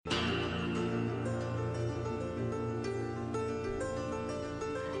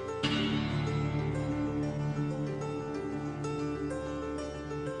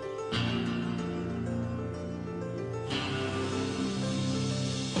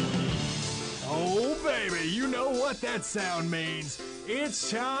baby, you know what that sound means. It's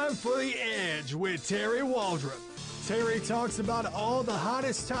time for The Edge with Terry Waldrop. Terry talks about all the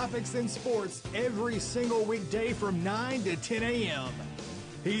hottest topics in sports every single weekday from 9 to 10 a.m.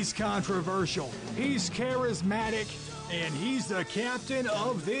 He's controversial, he's charismatic, and he's the captain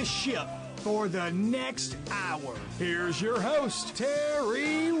of this ship for the next hour. Here's your host,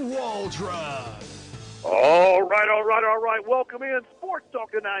 Terry Waldrop. All right. Welcome in. Sports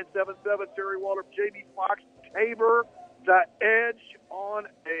Talk to 977. Terry Waldrop, Jamie Fox, Tabor, The Edge on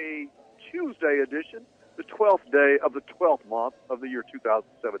a Tuesday edition, the 12th day of the 12th month of the year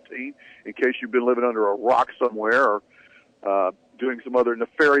 2017, in case you've been living under a rock somewhere or doing some other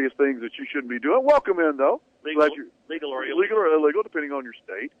nefarious things that you shouldn't be doing. Welcome in, though. Legal or illegal. Legal or illegal, depending on your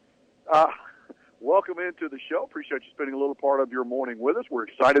state. Welcome into the show. Appreciate you spending a little part of your morning with us. We're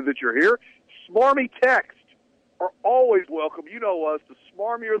excited that you're here. Smarmy texts are always welcome. You know us. The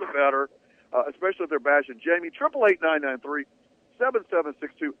smarmier the better, especially if they're bashing Jamie.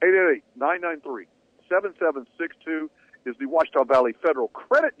 888-993-7762. 888-993-7762 is the Ouachita Valley Federal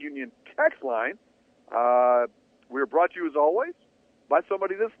Credit Union text line. We are brought to you, as always, by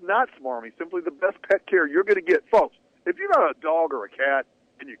somebody that's not smarmy. Simply the best pet care you're going to get. Folks, if you've got a dog or a cat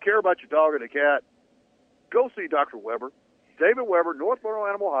and you care about your dog or the cat, go see Dr. Weber, David Weber, North Monroe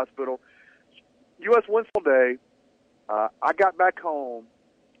Animal Hospital. U.S. Winslow Day, I got back home,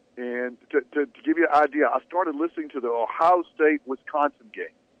 and to give you an idea, I started listening to the Ohio State-Wisconsin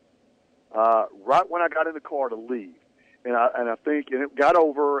game right when I got in the car to leave. And it got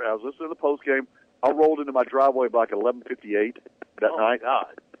over, I was listening to the postgame, I rolled into my driveway by like 11:58 that night.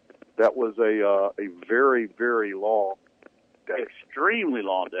 God. That was a very, very long day. Extremely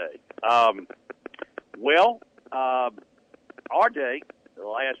long day. Our day, the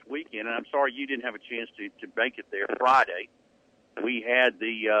last weekend, and I'm sorry you didn't have a chance to make it there Friday, we had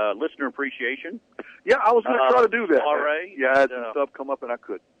the listener appreciation. Yeah, I was going to try to do that. RA. Yeah, I had some stuff come up and I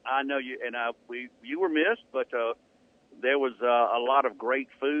couldn't. I know you, and you were missed, but there was a lot of great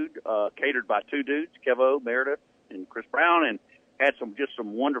food catered by two dudes, Kevo, Meredith, and Chris Brown, and had some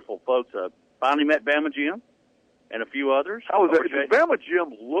wonderful folks. Finally met Bama Jim and a few others. How was that? Does Bama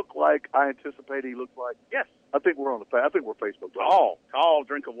Jim look like I anticipated he looked like? Yes. I think we're Facebook. Tall,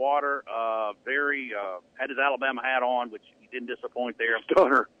 drink of water, had his Alabama hat on, which he didn't disappoint there.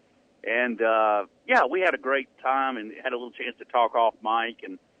 Stunner. And, we had a great time and had a little chance to talk off mic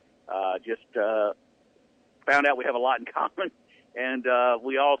and just found out we have a lot in common. And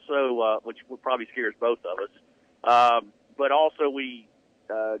we also, which probably scares both of us, but also we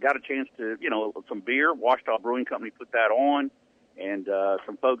got a chance to, some beer. Ouachita Brewing Company put that on. And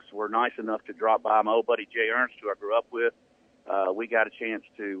some folks were nice enough to drop by. My old buddy Jay Ernst, who I grew up with, we got a chance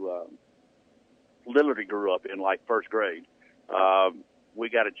to literally grew up in like first grade. We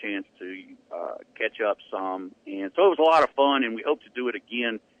got a chance to catch up some, and so it was a lot of fun. And we hope to do it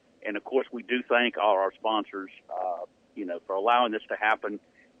again. And of course, we do thank all our sponsors, for allowing this to happen.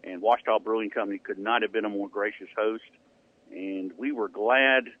 And Ouachita Brewing Company could not have been a more gracious host. And we were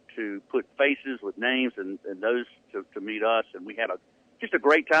glad to put faces with names and those to meet us. And we had just a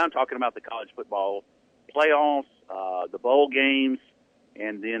great time talking about the college football playoffs, the bowl games,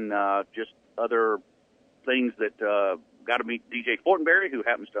 and then just other things that got to meet DJ Fortenberry, who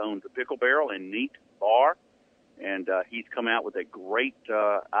happens to own the Pickle Barrel and Neat Bar. And he's come out with a great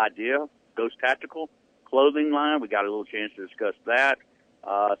idea, Ghost Tactical clothing line. We got a little chance to discuss that.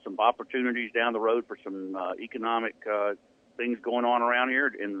 Some opportunities down the road for some economic things going on around here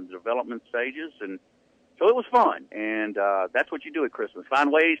in the development stages, and so it was fun. And that's what you do at Christmas: find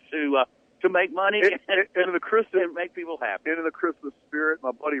ways to make money and make people happy. Into the Christmas spirit,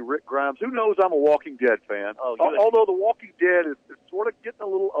 my buddy Rick Grimes, who knows I'm a Walking Dead fan. Although The Walking Dead is sort of getting a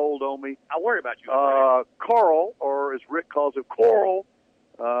little old on me. I worry about you. Carl, or as Rick calls it, Coral.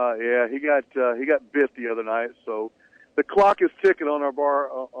 He got bit the other night, so the clock is ticking on our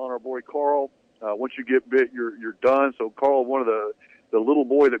boy Carl. Once you get bit, you're done. So Carl, one of the little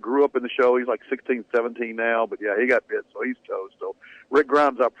boy that grew up in the show, he's like 16, 17 now, but yeah, he got bit, so he's toast. So Rick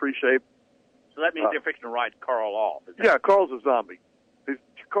Grimes, I appreciate. So that means they're fixing to write Carl off. Yeah, Carl's a zombie.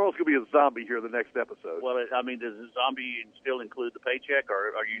 Carl's going to be a zombie here the next episode. Well, I mean, does a zombie still include the paycheck,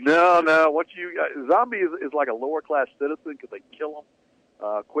 or are you? No. Zombie is like a lower class citizen because they kill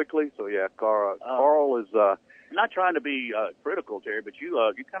them quickly. So yeah, Carl is. I'm not trying to be critical, Terry, but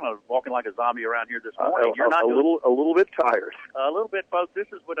you're kind of walking like a zombie around here this morning. You're not a little bit tired. A little bit, folks.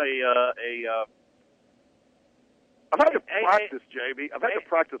 This is what I've had to practice, Jamie. I've had to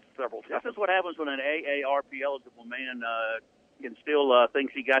practice several times. This is what happens when an AARP eligible man can still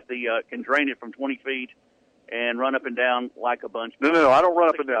thinks he got can drain it from 20 feet and run up and down like a bunch. No, I don't run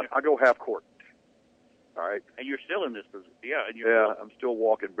up and down. I go half court. All right. And you're still in this position. Yeah. And I'm still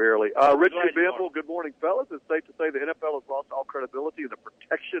walking barely. Richie Bimble, good morning, fellas. It's safe to say the NFL has lost all credibility in the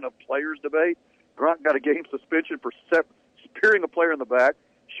protection of players debate. Gronk got a game suspension for spearing a player in the back.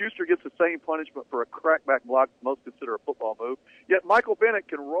 Schuster gets the same punishment for a crackback block most consider a football move. Yet Michael Bennett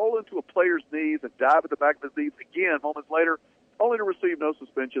can roll into a player's knees and dive at the back of his knees again moments later, only to receive no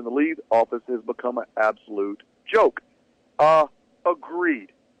suspension. The league office has become an absolute joke.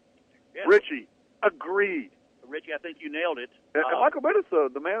 Agreed. Yeah. Richie, agreed. Richie, I think you nailed it. And Michael Bennett's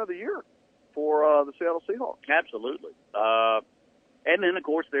the man of the year for the Seattle Seahawks. Absolutely. And then, of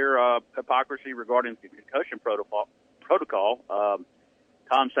course, their hypocrisy regarding the concussion protocol.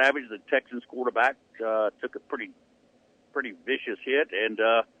 Tom Savage, the Texans quarterback, took a pretty vicious hit, and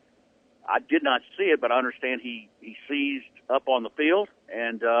I did not see it, but I understand he seized up on the field,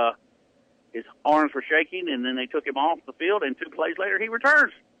 and his arms were shaking, and then they took him off the field, and 2 plays later he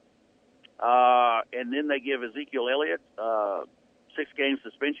returns. And then they give Ezekiel Elliott 6-game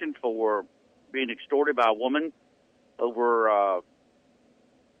suspension for being extorted by a woman over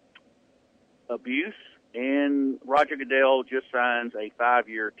abuse. And Roger Goodell just signs a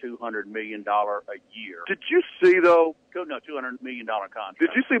 5-year, $200 million a year. Did you see, though? No, $200 million contract.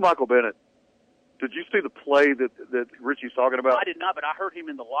 Did you see Michael Bennett? Did you see the play that Richie's talking about? I did not, but I heard him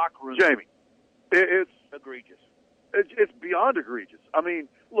in the locker room. Jamie, it's egregious. It's beyond egregious. I mean,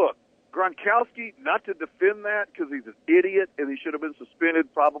 look, Gronkowski, not to defend that because he's an idiot and he should have been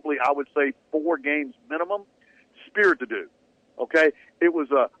suspended probably, I would say, 4 games minimum. Speared the dude. Okay? It was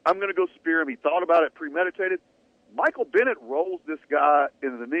I'm going to go spear him. He thought about it, premeditated. Michael Bennett rolls this guy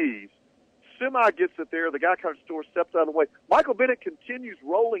in the knees. Semi gets it there. The guy kind of steps out of the way. Michael Bennett continues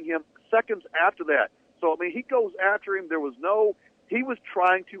rolling him seconds after that. So, I mean, he goes after him. He was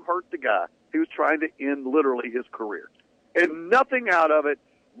trying to hurt the guy. He was trying to end literally his career. And nothing out of it.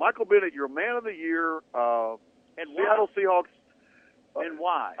 Michael Bennett, you're man of the year. And Seattle Seahawks. And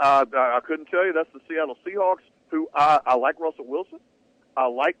why? I couldn't tell you. That's the Seattle Seahawks, who I like Russell Wilson. I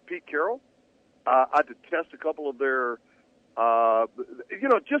like Pete Carroll. I detest a couple of their,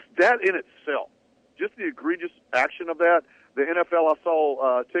 just that in itself, just the egregious action of that. The NFL, I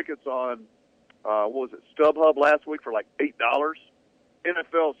saw tickets on, StubHub last week for like $8.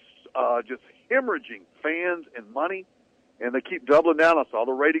 NFL's just hemorrhaging fans and money, and they keep doubling down. I saw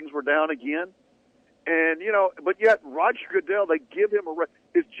the ratings were down again. And, but yet Roger Goodell, they give him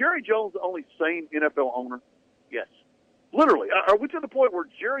is Jerry Jones the only sane NFL owner? Yes. Literally. Are we to the point where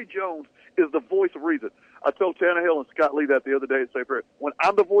Jerry Jones is the voice of reason? I told Tannehill and Scott Lee that the other day at St. Paul. When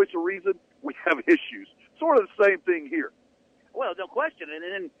I'm the voice of reason, we have issues. Sort of the same thing here. Well, no question. And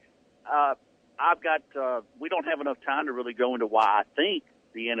then I've got we don't have enough time to really go into why I think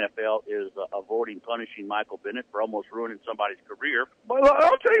the NFL is avoiding punishing Michael Bennett for almost ruining somebody's career. Well,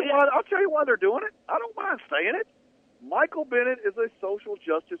 I'll tell you why. I'll tell you why they're doing it. I don't mind saying it. Michael Bennett is a social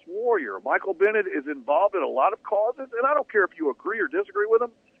justice warrior. Michael Bennett is involved in a lot of causes, and I don't care if you agree or disagree with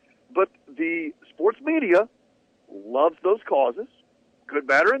him, but the sports media loves those causes, good,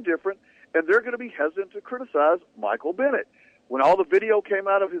 bad, or indifferent, and they're going to be hesitant to criticize Michael Bennett. When all the video came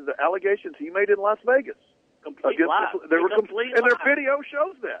out of his allegations he made in Las Vegas, complete lie. They were complete and their lie. video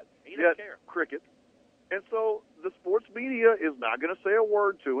shows that. He doesn't care. Cricket. And so the sports media is not going to say a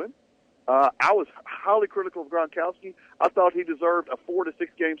word to him. I was highly critical of Gronkowski. I thought he deserved a 4 to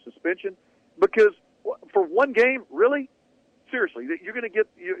 6 game suspension because for one game, really, seriously, you're going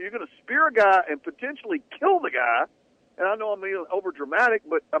to spear a guy and potentially kill the guy. And I know I'm being over dramatic,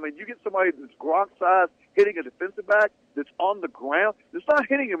 but I mean, you get somebody that's Gronk size hitting a defensive back that's on the ground. It's not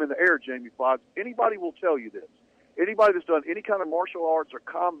hitting him in the air, Jamie Foxx. Anybody will tell you this. Anybody that's done any kind of martial arts or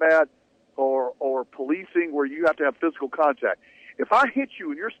combat or policing where you have to have physical contact. If I hit you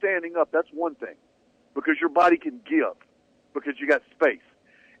and you're standing up, that's one thing because your body can give because you got space.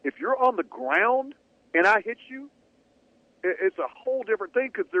 If you're on the ground and I hit you, it's a whole different thing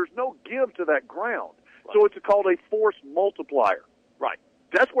because there's no give to that ground. Right. So it's called a force multiplier. Right.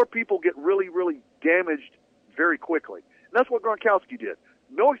 That's where people get really, really damaged very quickly. And that's what Gronkowski did.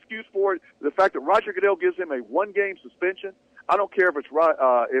 No excuse for it. The fact that Roger Goodell gives him a 1-game suspension, I don't care if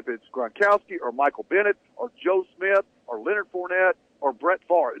it's Gronkowski or Michael Bennett or Joe Smith or Leonard Fournette or Brett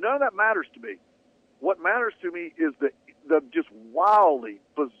Favre. None of that matters to me. What matters to me is the just wildly,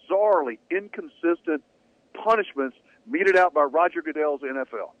 bizarrely inconsistent punishments meted out by Roger Goodell's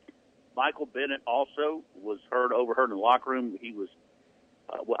NFL. Michael Bennett also was overheard in the locker room. He was,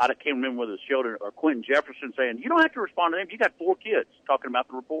 I can't remember whether it was Sheldon or Quentin Jefferson saying, you don't have to respond to them. You got 4 kids, talking about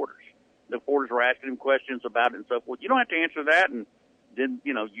the reporters. The reporters were asking him questions about it and so forth. You don't have to answer that, and then,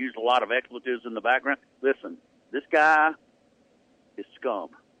 used a lot of expletives in the background. Listen, this guy is scum.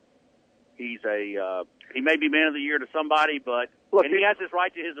 He's he may be man of the year to somebody, but Look, and he has his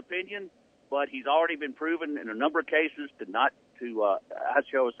right to his opinion. But he's already been proven in a number of cases how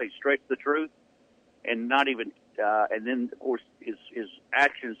shall I say, stretch the truth, and not even. And then of course his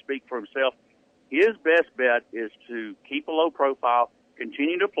actions speak for himself. His best bet is to keep a low profile,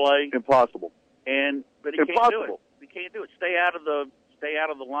 continue to play. Impossible. But he can't do it. He can't do it. Stay out of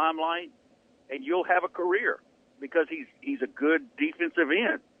the limelight, and you'll have a career because he's a good defensive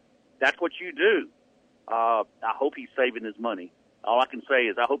end. That's what you do. I hope he's saving his money. All I can say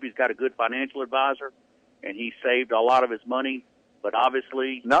is I hope he's got a good financial advisor, and he saved a lot of his money. But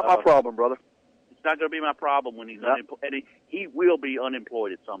obviously, not my problem, brother. It's not going to be my problem when he's unemployed, and he will be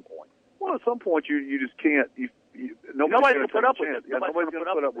unemployed at some point. Well, at some point you just can't. Nobody's going to put up with it. Yeah, nobody's going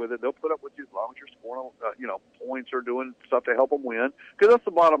to put up with it. They'll put up with you as long as you're scoring, points or doing stuff to help them win. Because that's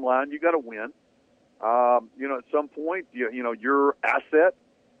the bottom line. You got to win. At some point, your asset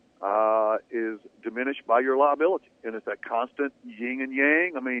is diminished by your liability, and it's that constant yin and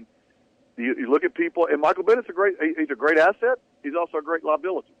yang. I mean, you look at people, and Michael Bennett's he's a great asset. He's also a great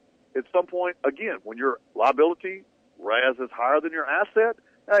liability. At some point, again, when your liability is higher than your asset,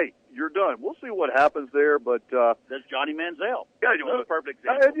 hey, you're done. We'll see what happens there, but that's Johnny Manziel. Yeah, that's a perfect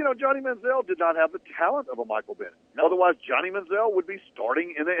example. And, Johnny Manziel did not have the talent of a Michael Bennett. No. Otherwise, Johnny Manziel would be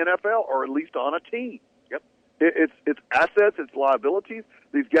starting in the NFL or at least on a team. Yep. It's assets, it's liabilities.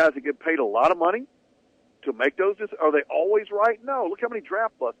 These guys that get paid a lot of money to make those, are they always right? No. Look how many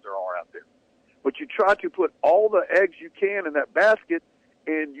draft busts there are out there. But you try to put all the eggs you can in that basket,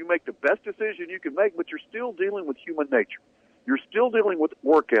 and you make the best decision you can make, but you're still dealing with human nature. You're still dealing with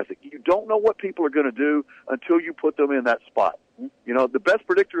work ethic. You don't know what people are going to do until you put them in that spot. The best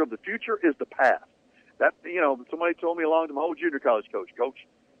predictor of the future is the past. That somebody told me along to my old junior college coach,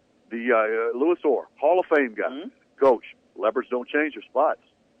 the Lewis Orr, Hall of Fame guy. Mm-hmm. Coach, leopards don't change their spots.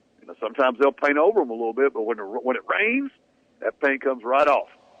 Sometimes they'll paint over them a little bit, but when it rains, that paint comes right off.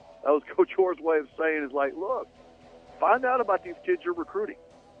 That was Coach Orr's way of saying is like, look, find out about these kids you're recruiting.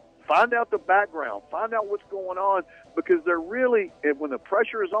 Find out the background. Find out what's going on, because they're really, when the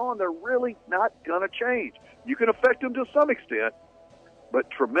pressure is on, they're really not going to change. You can affect them to some extent, but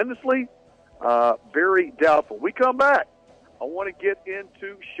tremendously, very doubtful. We come back. I want to get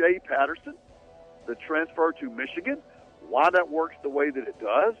into Shea Patterson, the transfer to Michigan, why that works the way that it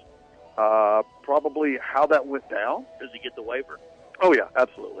does, probably how that went down. Does he get the waiver? Oh, yeah,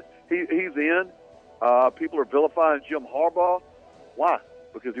 absolutely. He's in. People are vilifying Jim Harbaugh. Why?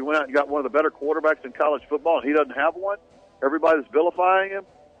 Because he went out and got one of the better quarterbacks in college football, and he doesn't have one? Everybody's vilifying him?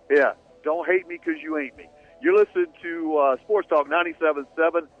 Yeah, don't hate me because you ain't me. You're listening to Sports Talk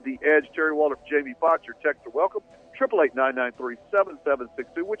 97.7, The Edge. Terry Waldrop, Jamie Foxx, your texts are welcome.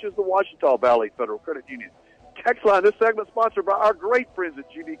 888-993-7762, which is the Ouachita Valley Federal Credit Union text line. This segment sponsored by our great friends at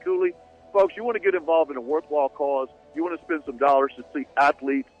GB Cooley. Folks, you want to get involved in a worthwhile cause. You want to spend some dollars to see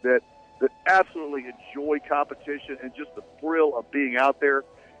athletes that absolutely enjoy competition and just the thrill of being out there.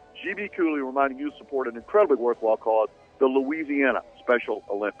 GB Cooley reminding you to support an incredibly worthwhile cause, the Louisiana Special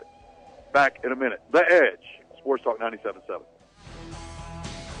Olympics. Back in a minute. The Edge, Sports Talk 97.7.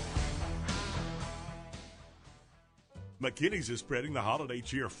 McKinney's is spreading the holiday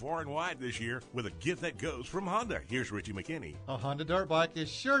cheer far and wide this year with a gift that goes from Honda. Here's Richie McKinney. A Honda dirt bike is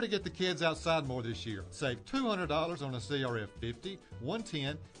sure to get the kids outside more this year. Save $200 on a CRF 50,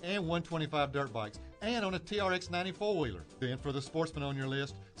 110, and 125 dirt bikes, and on a TRX 90 four-wheeler. Then for the sportsman on your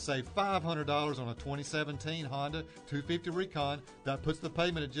list, save $500 on a 2017 Honda 250 Recon. That puts the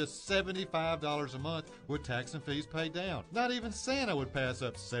payment at just $75 a month with tax and fees paid down. Not even Santa would pass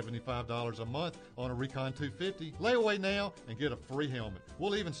up $75 a month on a Recon 250. Lay away now and get a free helmet.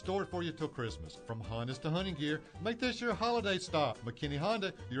 We'll even store it for you till Christmas. From Hondas to hunting gear, make this your holiday stop. McKinney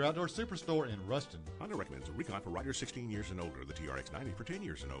Honda, your outdoor superstore in Ruston. Honda recommends a Recon for riders 16 years and older, the TRX 90 for 10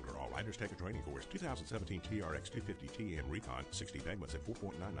 years and older. All riders take a training course. 2017 TRX 250 TM Recon, 60 payments at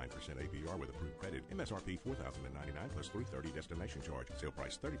 4.99% APR with approved credit. MSRP $4,099 plus $330 destination charge. Sale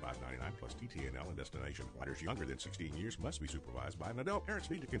price $35.99 plus TTNL and destination. Riders younger than 16 years must be supervised by an adult. Parents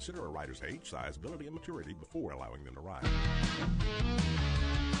need to consider a rider's age, size, ability, and maturity before allowing them to ride.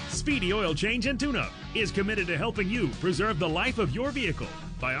 Speedy Oil Change and Tune-Up is committed to helping you preserve the life of your vehicle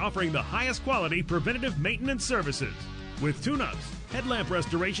by offering the highest quality preventative maintenance services. With tune-ups, headlamp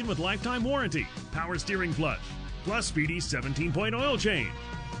restoration with lifetime warranty, power steering clutch, plus Speedy's 17-point oil change.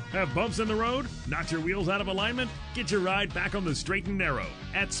 Have bumps in the road? Knocked your wheels out of alignment? Get your ride back on the straight and narrow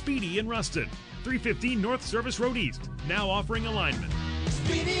at Speedy in Ruston, 315 North Service Road East, now offering alignment.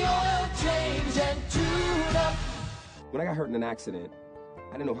 Speedy Oil Change and Tune-Up. When I got hurt in an accident,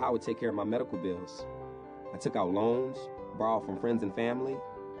 I didn't know how I would take care of my medical bills. I took out loans, borrowed from friends and family,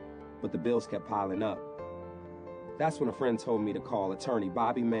 but the bills kept piling up. That's when a friend told me to call attorney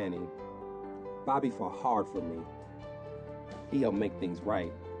Bobby Manning. Bobby fought hard for me. He helped make things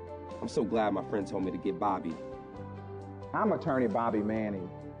right. I'm so glad my friend told me to get Bobby. I'm attorney Bobby Manning.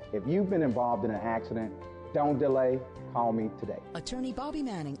 If you've been involved in an accident, don't delay. Call me today. Attorney Bobby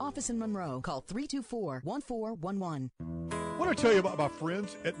Manning, office in Monroe. Call 324-1411. I want to tell you about my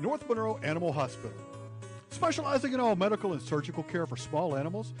friends at North Monroe Animal Hospital. Specializing in all medical and surgical care for small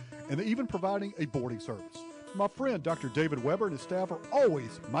animals, and even providing a boarding service. My friend Dr. David Weber and his staff are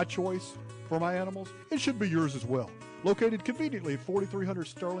always my choice for my animals. It should be yours as well. Located conveniently at 4300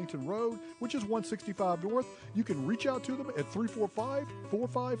 Sterlington Road, which is 165 North. You can reach out to them at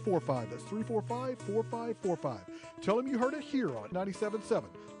 345-4545. That's 345-4545. Tell them you heard it here on 97.7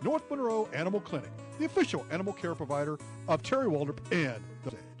 North Monroe Animal Clinic, the official animal care provider of Terry Waldrop and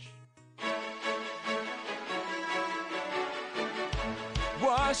The Edge.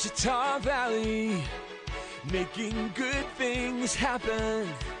 Washita Valley, making good things happen.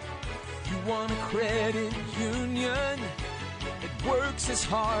 You want a credit union that works as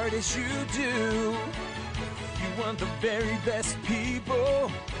hard as you do. You want the very best people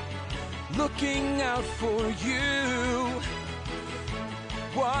looking out for you.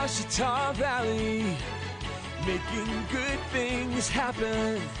 Washita Valley, making good things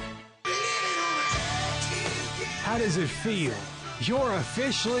happen. How does it feel? You're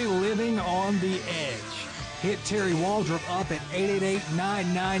officially living on the edge. Hit Terry Waldrop up at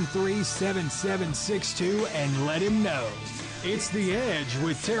 888-993-7762 and let him know. It's The Edge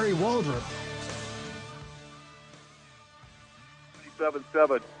with Terry Waldrop.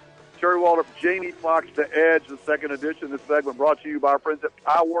 97.7. Terry Waldrop, Jamie Foxx, The Edge, the second edition. This segment brought to you by our friends at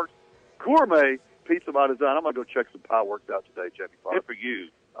Pieworks Gourmet Pizza by Design. I'm going to go check some Pieworks out today, Jamie Foxx. Good for you.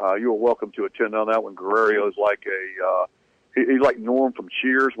 You are welcome to attend on that one. Guerrero is like he's like Norm from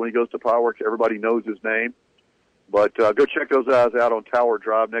Cheers when he goes to Pieworks. Everybody knows his name. But go check those guys out on Tower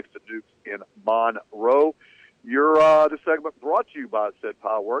Drive next to Duke's in Monroe. This segment brought to you by said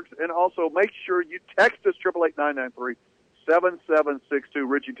Pieworks. And also make sure you text us, 888-993-7762.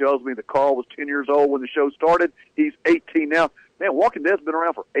 Richie tells me that Carl was 10 years old when the show started. He's 18 now. Man, Walking Dead's been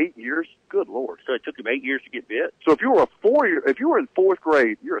around for 8 years. Good Lord. So it took him 8 years to get bit? So if you were in fourth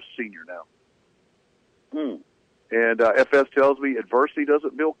grade, you're a senior now. And FS tells me adversity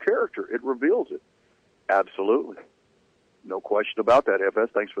doesn't build character. It reveals it. Absolutely. No question about that, FS.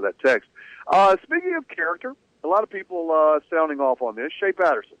 Thanks for that text. Speaking of character, a lot of people sounding off on this. Shea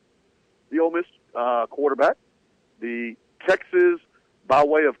Patterson, the Ole Miss quarterback, the Texas by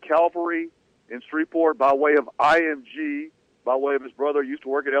way of Calvary in Shreveport, by way of IMG, by way of his brother, used to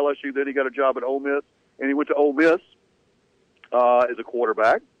work at LSU, then he got a job at Ole Miss, and he went to Ole Miss as a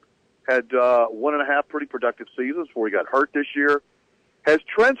quarterback, had 1.5 pretty productive seasons before he got hurt this year, has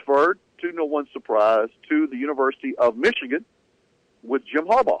transferred, to no one's surprise, to the University of Michigan with Jim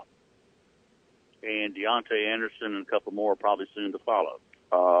Harbaugh. And Deontay Anderson and a couple more probably soon to follow.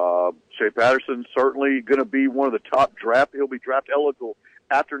 Shea Patterson certainly going to be one of the top draft. He'll be draft eligible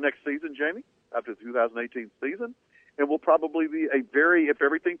after next season, Jamie, after the 2018 season, and will probably be if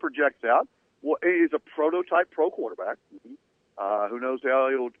everything projects out, he's a prototype pro quarterback. Who knows how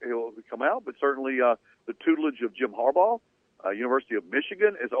he'll come out, but certainly the tutelage of Jim Harbaugh, University of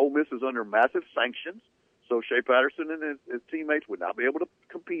Michigan, as Ole Miss is under massive sanctions, so Shea Patterson and his teammates would not be able to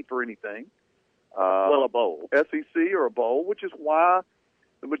compete for anything. A bowl. SEC or a bowl, which is why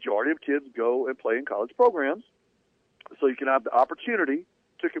the majority of kids go and play in college programs, so you can have the opportunity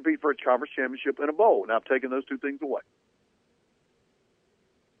to compete for a conference championship and a bowl. Now, I've taken those two things away.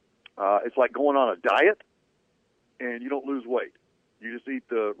 It's like going on a diet, and you don't lose weight. You just eat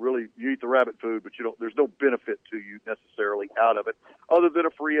the rabbit food, but there's no benefit to you necessarily out of it, other than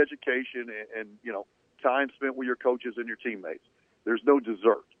a free education and time spent with your coaches and your teammates. There's no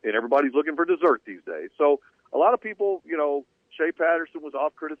dessert, and everybody's looking for dessert these days. So a lot of people, Shea Patterson was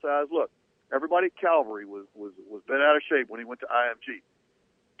oft criticized. Look, everybody at Calvary was bent out of shape when he went to IMG.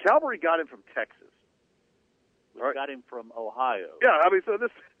 Calvary got him from Texas. Right? Got him from Ohio. Yeah, so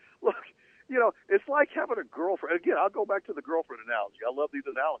look, it's like having a girlfriend. Again, I'll go back to the girlfriend analogy. I love these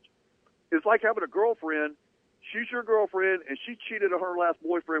analogies. It's like having a girlfriend. She's your girlfriend, and she cheated on her last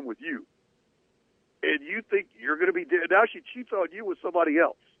boyfriend with you. And you think you're going to be dead. Now she cheats on you with somebody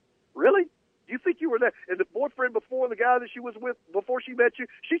else. Really? You think you were there? And the boyfriend before, the guy that she was with before she met you,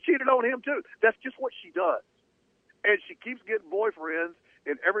 she cheated on him too. That's just what she does. And she keeps getting boyfriends,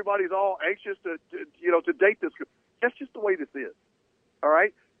 and everybody's all anxious to date this girl. That's just the way this is. All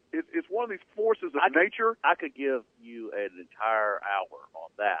right? It's one of these forces of nature. I could give you an entire hour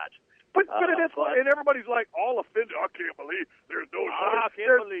on that. But and everybody's like all offended. I can't believe there's no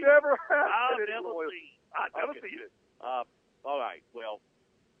believe never it. happened. I'll never believe. I've never seen it. All right. Well,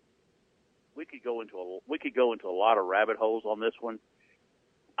 we could go into a lot of rabbit holes on this one.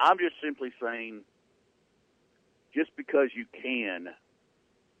 I'm just simply saying, just because you can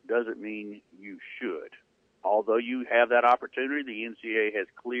doesn't mean you should. Although you have that opportunity, the NCAA has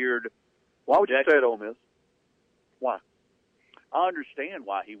cleared. Why would you stay at Ole Miss? Why? I understand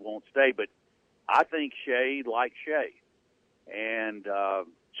why he won't stay, but I think Shea likes Shea, and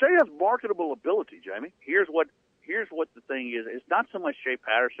Shea has marketable ability. Jamie, here's what the thing is. It's not so much Shea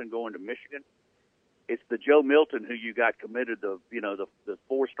Patterson going to Michigan. It's the Joe Milton who you got committed, the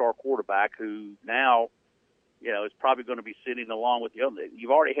 4-star quarterback who now, is probably going to be sitting along with the other.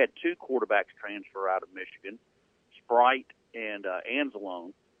 You've already had 2 quarterbacks transfer out of Michigan, Sprite and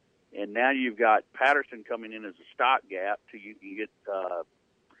Anzalone, and now you've got Patterson coming in as a stopgap till you can get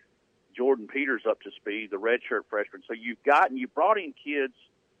Jordan Peters up to speed, the redshirt freshman. So you brought in kids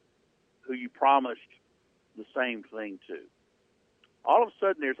who you promised the same thing to. All of a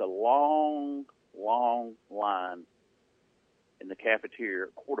sudden, there's a long line in the cafeteria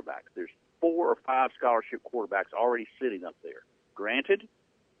of quarterbacks. There's 4 or 5 scholarship quarterbacks already sitting up there. Granted,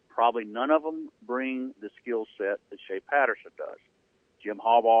 probably none of them bring the skill set that Shea Patterson does. Jim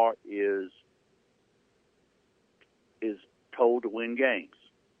Harbaugh is told to win games,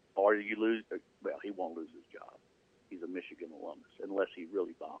 or you lose. Well, he won't lose his job. He's a Michigan alumnus, unless he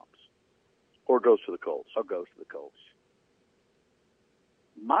really bombs, or goes to the Colts.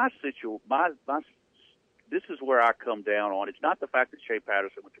 This is where I come down on. It's not the fact that Shea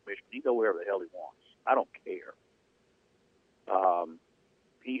Patterson went to Michigan. He can go wherever the hell he wants. I don't care.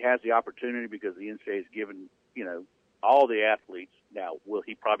 He has the opportunity because the NCAA has given, all the athletes. Now, will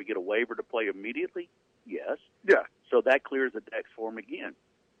he probably get a waiver to play immediately? Yes. Yeah. So that clears the decks for him again.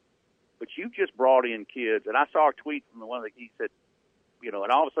 But you just brought in kids, and I saw a tweet from the one that he said, and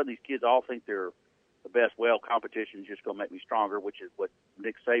all of a sudden these kids all think they're the best. Well, competition is just going to make me stronger, which is what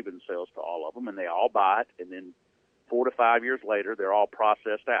Nick Saban sells to all of them, and they all buy it, and then 4 to 5 years later, they're all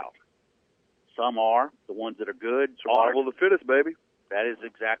processed out. Some are. The ones that are good. Survival of the fittest, baby. That is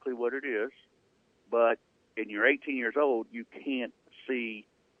exactly what it is. But when you're 18 years old, you can't see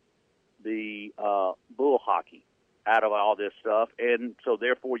the bull hockey out of all this stuff, and so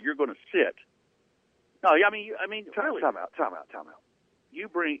therefore you're going to sit. No, I mean, really. Time out.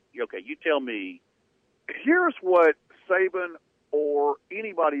 You tell me. Here's what Saban or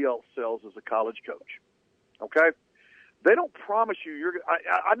anybody else sells as a college coach. Okay, they don't promise you you're.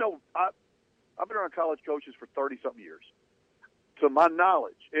 I know. I've been around college coaches for 30-something years. To my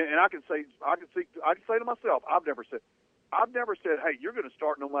knowledge, and I can say to myself, I've never said, hey, you're going to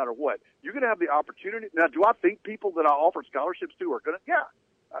start no matter what. You're going to have the opportunity. Now, do I think people that I offered scholarships to are going to? Yeah.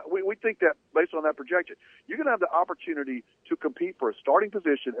 We think that based on that projection. You're going to have the opportunity to compete for a starting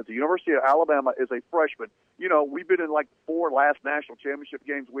position at the University of Alabama as a freshman. We've been in like 4 last national championship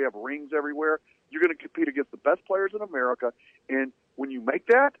games. We have rings everywhere. You're going to compete against the best players in America. And when you make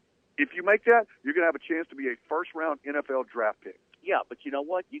that, if you make that, you're going to have a chance to be a first-round NFL draft pick. Yeah, but you know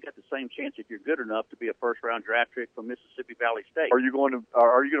what? You got the same chance if you're good enough to be a first-round draft pick from Mississippi Valley State. Are you going to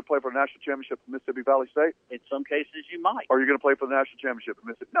play for the national championship at Mississippi Valley State? In some cases, you might. Are you going to play for the national championship at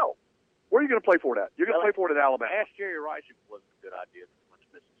Mississippi? No. Where are you going to play for that? You're going to play for it at Alabama. Ask Jerry Rice if it wasn't a good idea to went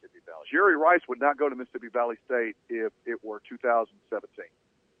to Mississippi Valley. Jerry Rice would not go to Mississippi Valley State if it were 2017.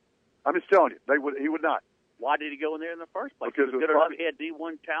 I'm just telling you, he would not. Why did he go in there in the first place? Because he had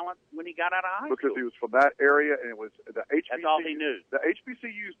D1 talent when he got out of high school. Because he was from that area, and it was the HBCUs. That's all he knew. The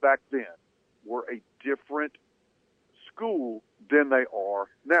HBCUs back then were a different school than they are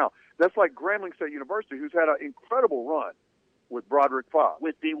now. That's like Grambling State University, who's had an incredible run with Broderick Fox.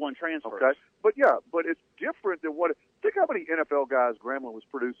 With D1 transfers. Okay. But it's different than what – think how many NFL guys Grambling was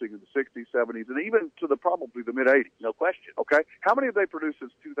producing in the 60s, 70s, and even to probably the mid-'80s. No question. Okay? How many have they produced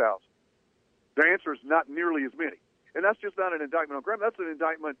since 2000? The answer is not nearly as many. And that's just not an indictment on Graham. That's an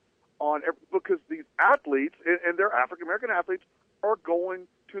indictment on – because these athletes, and they're African-American athletes, are going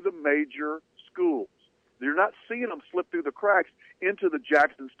to the major schools. You're not seeing them slip through the cracks into the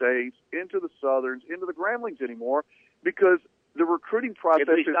Jackson States, into the Southerns, into the Gramblings anymore because the recruiting process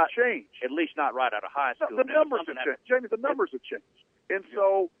has changed. At least not right out of high school. The numbers have changed. Jamie, the numbers have changed. And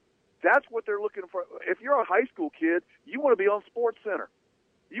so that's what they're looking for. If you're a high school kid, you want to be on Sports Center.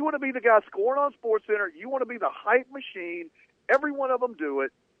 You want to be the guy scoring on Sports Center. You want to be the hype machine. Every one of them do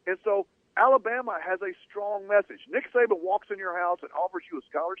it. And so Alabama has a strong message. Nick Saban walks in your house and offers you a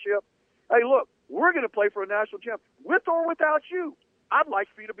scholarship. Hey, look, we're going to play for a national champ, with or without you. I'd like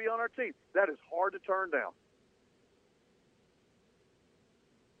for you to be on our team. That is hard to turn down.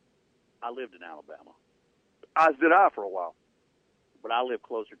 I lived in Alabama. As did I for a while. but I live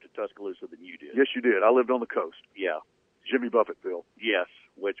closer to Tuscaloosa than you did. Yes, you did. I lived on the coast. Yeah. Jimmy Buffettville. Yes,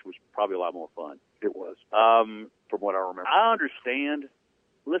 which was probably a lot more fun. It was. From what I remember. I understand.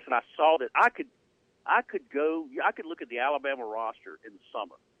 Listen, I saw that I could look at the Alabama roster in the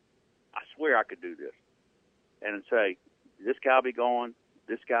summer. I swear I could do this and say, this guy will be gone,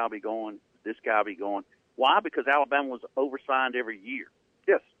 this guy will be gone, this guy will be gone. Why? Because Alabama was oversigned every year.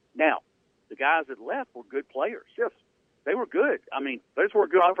 Yes. Now, the guys that left were good players. Yes. They were good. I mean, they just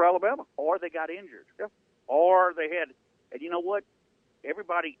weren't good enough for Alabama. Or they got injured. Yeah. Or they had, and you know what?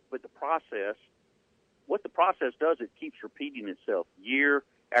 Everybody, but the process, what the process does, it keeps repeating itself year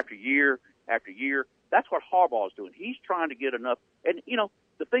after year after year. That's what Harbaugh's doing. He's trying to get enough, and, you know,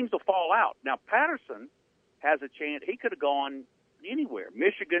 the things will fall out. Now, Patterson has a chance. He could have gone anywhere.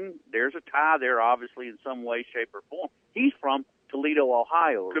 Michigan, there's a tie there, obviously, in some way, shape, or form. He's from Toledo,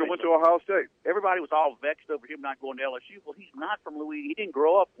 Ohio. Could have went to Ohio State. Everybody was all vexed over him not going to LSU. Well, he's not from Louisiana. He didn't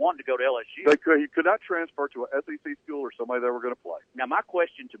grow up wanting to go to LSU. He could not transfer to an SEC school or somebody that were going to play. Now, my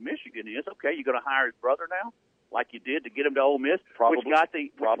question to Michigan is, okay, you're going to hire his brother now, like you did to get him to Ole Miss? Probably.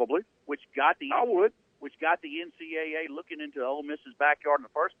 Which got the NCAA looking into Ole Miss's backyard in the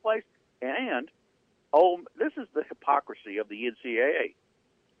first place. And this is the hypocrisy of the NCAA.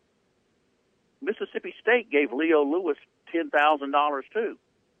 Mississippi State gave Leo Lewis $10,000 too.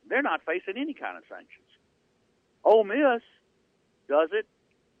 They're not facing any kind of sanctions. Ole Miss does it,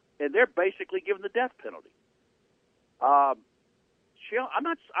 and they're basically given the death penalty. I'm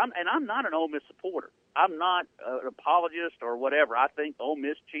not an Ole Miss supporter. I'm not an apologist or whatever. I think Ole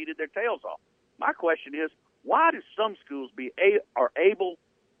Miss cheated their tails off. My question is, why do some schools are able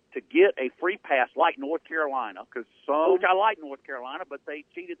to get a free pass like North Carolina? Which I like North Carolina, but they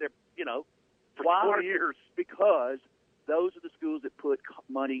cheated their, for 20 years. Because those are the schools that put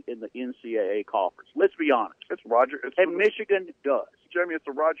money in the NCAA coffers. Let's be honest. And Michigan does. Jamie, it's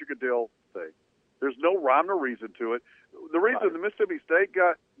a Roger Goodell thing. There's no rhyme or reason to it. The reason the Mississippi State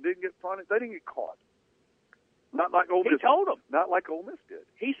didn't get funded, they didn't get caught. Not like Ole Miss. He told them. Not like Ole Miss did.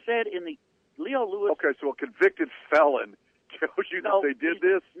 He said in the Leo Lewis. Okay, so a convicted felon tells you that they did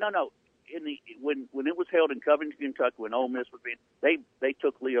this? No. When it was held in Covington, Kentucky, when Ole Miss was they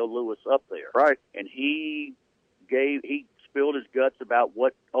took Leo Lewis up there, right? And he spilled his guts about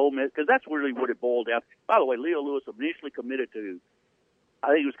what Ole Miss, because that's really what it boiled down. By the way, Leo Lewis initially committed to, I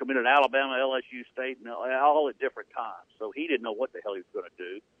think he was committed to Alabama, LSU State, and all at different times. So he didn't know what the hell he was going to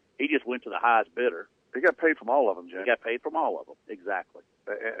do. He just went to the highest bidder. He got paid from all of them, Jim. He got paid from all of them, exactly.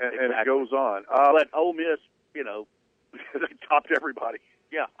 And it goes on. But Ole Miss, they topped everybody.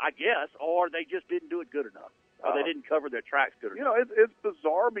 Yeah, I guess, or they just didn't do it good enough. Or they didn't cover their tracks good enough. It's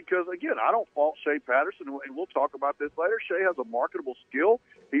bizarre because, again, I don't fault Shea Patterson, and we'll talk about this later. Shea has a marketable skill.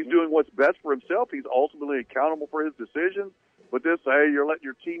 He's doing what's best for himself. He's ultimately accountable for his decisions. But you're letting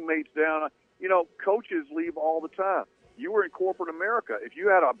your teammates down. Coaches leave all the time. You were in corporate America. If you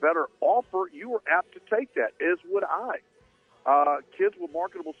had a better offer, you were apt to take that, as would I. Kids with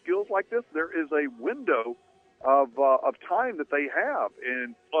marketable skills like this, there is a window of time that they have.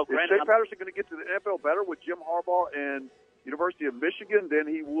 And is Shea Patterson going to get to the NFL better with Jim Harbaugh and University of Michigan than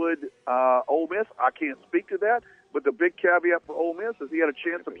he would Ole Miss? I can't speak to that. But the big caveat for Ole Miss is he had a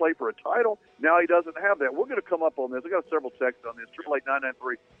chance to play for a title. Now he doesn't have that. We're going to come up on this. I got several texts on this.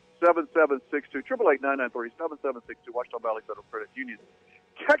 888-993-7762. 888-993-7762. Washington Valley Federal Credit Union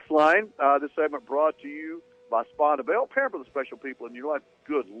text line. This segment brought to you by Spa Novell. Pamper the special people in your life.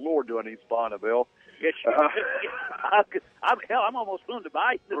 Good Lord, do I need Spa Novell? Yes, I'm almost willing to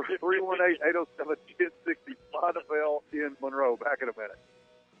buy it. 318-807-1060. Spa Novell in Monroe. Back in a minute.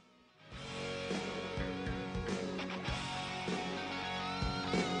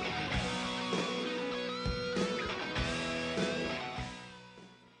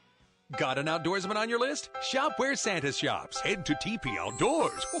 Got an outdoorsman on your list? Shop where Santa shops. Head to TP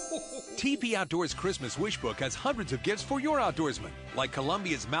Outdoors. TP Outdoors Christmas Wish Book has hundreds of gifts for your outdoorsman, like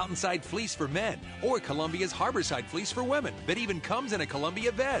Columbia's Mountainside Fleece for men or Columbia's Harborside Fleece for women that even comes in a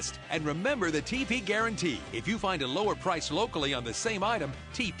Columbia vest. And remember the TP Guarantee. If you find a lower price locally on the same item,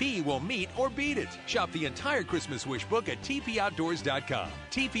 TP will meet or beat it. Shop the entire Christmas Wish Book at tpoutdoors.com.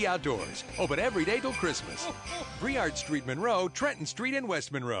 TP Outdoors, open every day till Christmas. Briard Street, Monroe, Trenton Street, and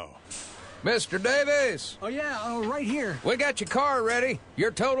West Monroe. Mr. Davis. Oh, yeah, right here. We got your car ready.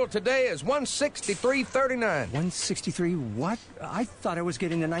 Your total today is $163.39. 163 what? I thought I was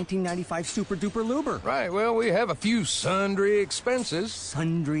getting the 1995 Super Duper Luber. Right, well, we have a few sundry expenses.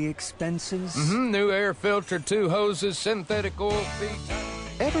 Sundry expenses? New air filter, 2 hoses, synthetic oil feet.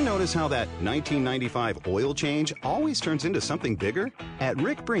 Ever notice how that 1995 oil change always turns into something bigger? At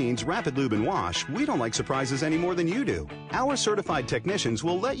Rick Breen's Rapid Lube and Wash, we don't like surprises any more than you do. Our certified technicians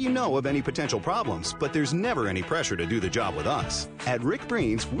will let you know of any potential problems, but there's never any pressure to do the job with us. At Rick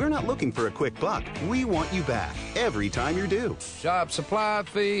Breen's, we're not looking for a quick buck. We want you back every time you're due. Shop supply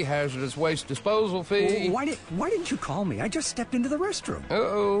fee, hazardous waste disposal fee. Why didn't you call me? I just stepped into the restroom.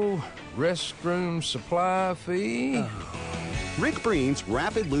 Uh-oh. Restroom supply fee. Rick Breen's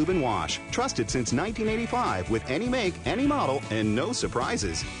Rapid Lube and Wash. Trusted since 1985 with any make, any model, and no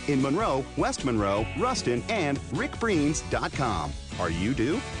surprises. In Monroe, West Monroe, Ruston, and rickbreens.com. Are you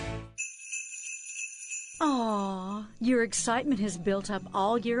due? Aw, your excitement has built up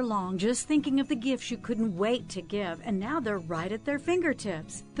all year long just thinking of the gifts you couldn't wait to give, and now they're right at their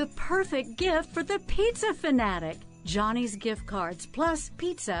fingertips. The perfect gift for the pizza fanatic. Johnny's gift cards plus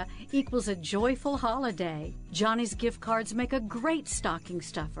pizza equals a joyful holiday. Johnny's gift cards make a great stocking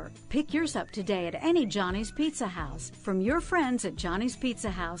stuffer. Pick yours up today at any Johnny's Pizza House. From your friends at Johnny's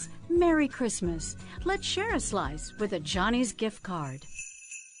Pizza House, Merry Christmas. Let's share a slice with a Johnny's gift card.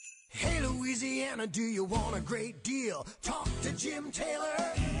 Hey Louisiana, do you want a great deal? Talk to Jim Taylor.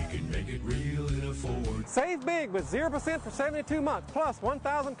 He can make it real in a Ford. Save big with 0% for 72 months, plus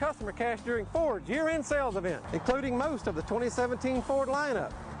 1,000 customer cash during Ford's year-end sales event, including most of the 2017 Ford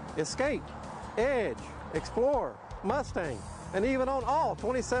lineup. Escape, Edge, Explorer, Mustang, and even on all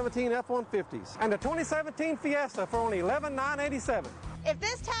 2017 F-150s. And the 2017 Fiesta for only $11,987. If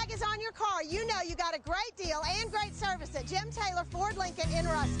this tag is on your car, you know you got a great deal and great service at Jim Taylor Ford Lincoln in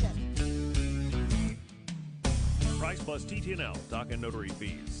Ruston. Price plus TTNL, dock and notary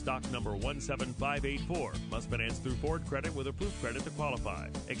fees. Stock number 17584. Must finance through Ford Credit with approved credit to qualify.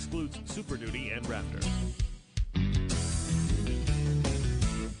 Excludes Super Duty and Raptor.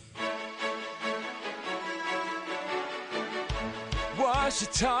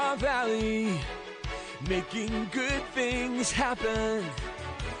 Washita Valley, making good things happen.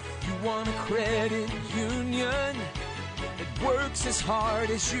 You want a credit union that works as hard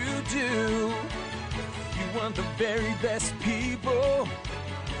as you do. You want the very best people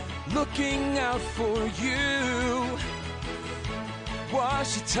looking out for you.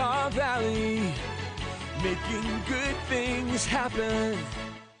 Washita Valley, making good things happen.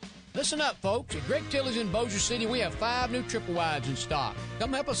 Listen up, folks. At Greg Tilley's in Bossier City, we have 5 new triple wides in stock.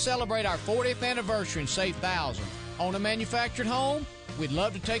 Come help us celebrate our 40th anniversary and save thousands. Own a manufactured home? We'd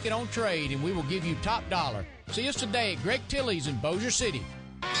love to take it on trade, and we will give you top dollar. See us today at Greg Tilley's in Bossier City.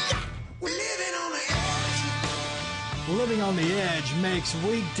 Living on the edge makes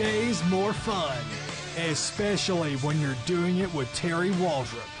weekdays more fun, especially when you're doing it with Terry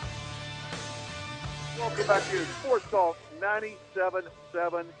Waldrop. Welcome back to Sports Talk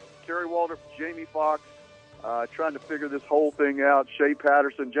 97.7. Terry Waldrop, Jamie Foxx, trying to figure this whole thing out. Shea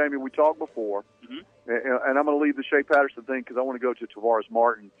Patterson, Jamie, we talked before, and I'm going to leave the Shea Patterson thing because I want to go to Tavares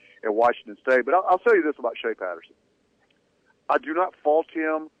Martin at Washington State. But I'll tell you this about Shea Patterson. I do not fault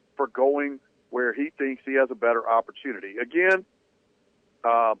him for going where he thinks he has a better opportunity. Again,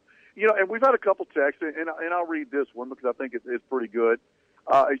 and we've had a couple texts, and I'll read this one because I think it's pretty good.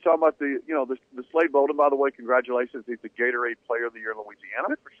 He's talking about the Slade Bolden, by the way, congratulations. He's the Gatorade Player of the Year in Louisiana.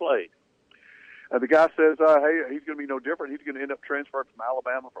 Good for Slade. The guy says, hey, he's going to be no different. He's going to end up transferred from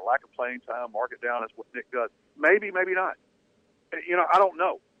Alabama for lack of playing time, mark it down. That's what Nick does. Maybe, maybe not. I don't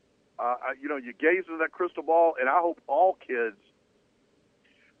know. You gaze into that crystal ball, and I hope all kids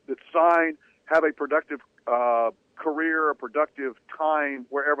that sign have a productive career, a productive time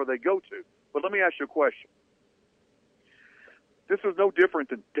wherever they go to. But let me ask you a question. This is no different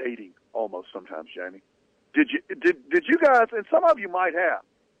than dating almost sometimes, Jamie. Did you guys, and some of you might have,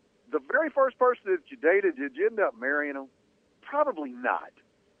 the very first person that you dated, did you end up marrying them? Probably not.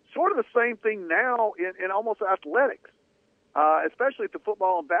 Sort of the same thing now in almost athletics, especially at the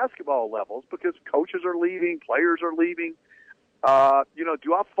football and basketball levels, because coaches are leaving, players are leaving.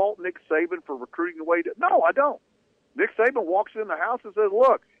 Do I fault Nick Saban for recruiting the way? No, I don't. Nick Saban walks in the house and says,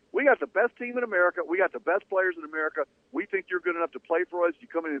 look, we got the best team in America. We got the best players in America. We think you're good enough to play for us. You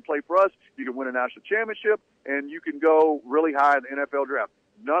come in and play for us. You can win a national championship, and you can go really high in the NFL draft.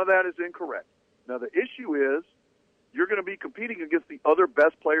 None of that is incorrect. Now, the issue is you're going to be competing against the other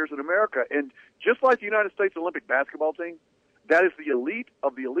best players in America. And just like the United States Olympic basketball team, that is the elite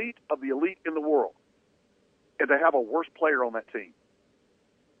of the elite of the elite in the world. And they have a worse player on that team.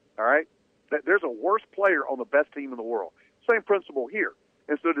 All right? There's a worse player on the best team in the world. Same principle here.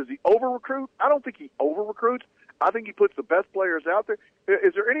 And so does he over-recruit? I don't think he over-recruits. I think he puts the best players out there.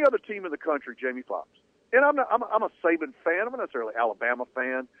 Is there any other team in the country, Jamie Foxx? And I'm a Saban fan. I'm not necessarily an Alabama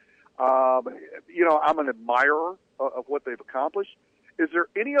fan. I'm an admirer of what they've accomplished. Is there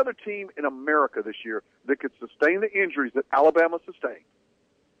any other team in America this year that could sustain the injuries that Alabama sustained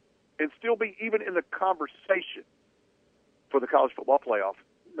and still be even in the conversation for the college football playoff?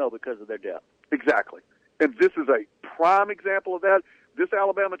 No, because of their depth. Exactly. And this is a prime example of that. This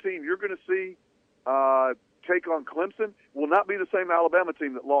Alabama team you're going to see take on Clemson will not be the same Alabama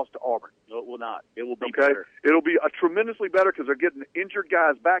team that lost to Auburn. No, it will not. It will be better. It'll be a tremendously better because they're getting injured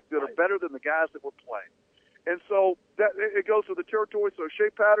guys back that are better than the guys that were playing. And so that it goes with the territory. So Shea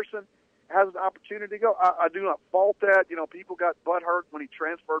Patterson has an opportunity to go. I do not fault that. You know, people got butthurt when he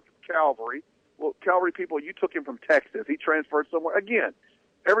transferred from Calvary. Well, Calvary people, you took him from Texas. He transferred somewhere. Again,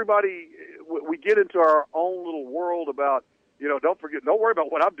 everybody, we get into our own little world about, you know, don't worry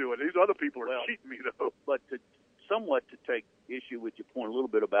about what I'm doing. These other people are cheating me, though. But to take issue with your point a little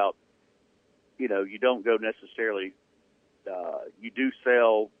bit about, you know, you don't go necessarily, you do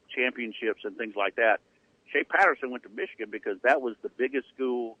sell championships and things like that. Shea Patterson went to Michigan because that was the biggest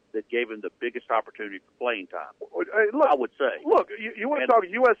school that gave him the biggest opportunity for playing time. Look, I would say. Look, you want to talk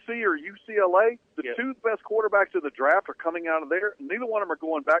USC or UCLA? The two best quarterbacks of the draft are coming out of there. Neither one of them are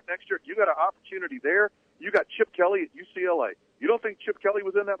going back next year. You got an opportunity there. You got Chip Kelly at UCLA. You don't think Chip Kelly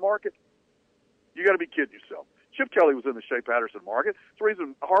was in that market? You got to be kidding yourself. Chip Kelly was in the Shea Patterson market. It's the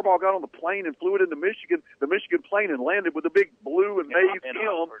reason Harbaugh got on the plane and flew it into Michigan, the Michigan plane, and landed with a big blue and maize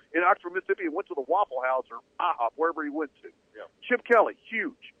helm in Oxford, Mississippi, and went to the Waffle House or IHOP, wherever he went to. Yeah. Chip Kelly,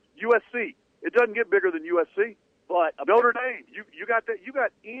 huge. USC, it doesn't get bigger than USC. But Notre Dame, you got that. You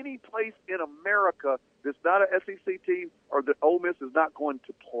got any place in America that's not an SEC team or that Ole Miss is not going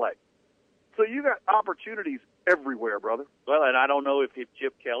to play. So you got opportunities everywhere, brother. Well, and I don't know if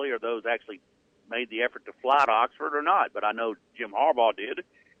Chip Kelly or those actually made the effort to fly to Oxford or not, but I know Jim Harbaugh did,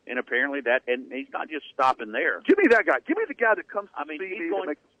 and apparently and he's not just stopping there. Give me that guy. Give me the guy that comes to see me to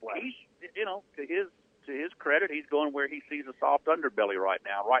make the splash. He's, you know, to his credit, he's going where he sees a soft underbelly right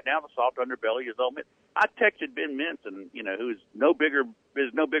now. Right now, the soft underbelly is Ole Miss. I texted Ben Minson, you know, who's no bigger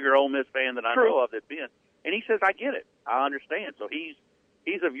Ole Miss fan than I know of than Ben, and he says, I get it. I understand. So he's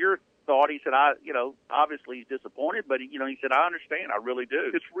of your thought. He said, obviously he's disappointed, but he said, I understand. I really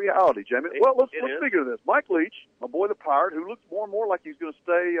do. It's reality, Jamie. Well, let's figure this. Mike Leach, my boy the Pirate, who looks more and more like he's going to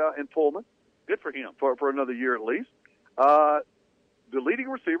stay in Pullman. Good for him. For another year at least. The leading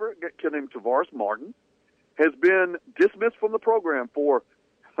receiver, a kid named Tavares Martin, has been dismissed from the program for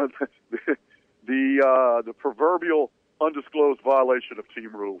the proverbial undisclosed violation of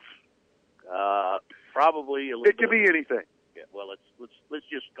team rules. Probably a little It could be anything. Yeah, well, let's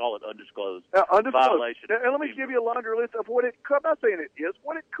just call it undisclosed violation. And let me give you a laundry list of what it could. I'm not saying it is.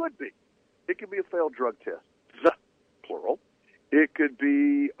 What it could be. It could be a failed drug test, plural. It could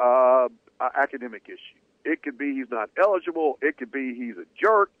be an academic issue. It could be he's not eligible. It could be he's a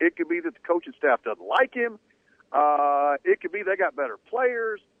jerk. It could be that the coaching staff doesn't like him. It could be they got better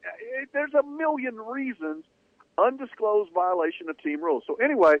players. There's a million reasons. Undisclosed violation of team rules. So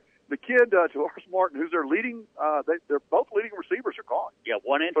anyway, the kid, Tavares Martin, who's their leading, they're both leading receivers are gone. Yeah,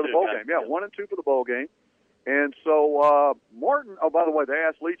 1 and 2 for the bowl game. Yeah, 1 and 2 for the bowl game. And so Martin. Oh, by the way, they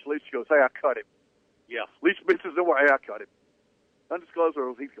asked Leach. Leach goes, "Hey, I cut him." Yeah. Leach mentions them. Hey, I cut him. Undisclosed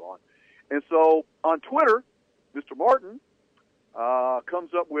rules. He's gone. And so on Twitter, Mr. Martin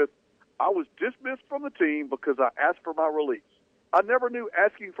comes up with, "I was dismissed from the team because I asked for my release. I never knew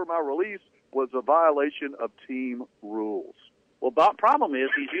asking for my release was a violation of team rules." Well, the problem is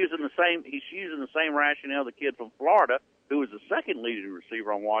he's using the same rationale the kid from Florida, who was the second leading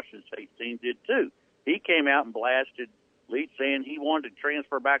receiver on Washington State's team, did too. He came out and blasted Leach, saying he wanted to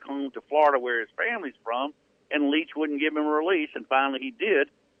transfer back home to Florida, where his family's from, and Leach wouldn't give him a release, and finally he did.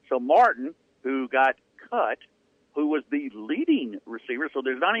 So Martin, who got cut, who was the leading receiver, so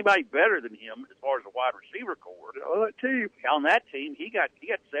there's not anybody better than him as far as the wide receiver core. On that team, he got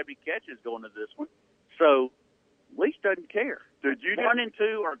 70 catches going to this one. So Leach doesn't care. 1 and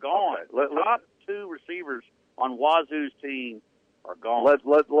 2 are gone. Okay. Top 2 receivers on Wazoo's team are gone.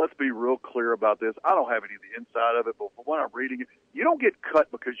 Let's be real clear about this. I don't have any of the inside of it, but from what I'm reading, you don't get cut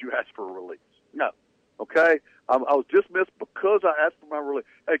because you ask for a release. No. Okay? I was dismissed because I asked for my release.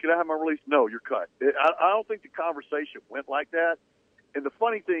 Hey, can I have my release? No, you're cut. I don't think the conversation went like that. And the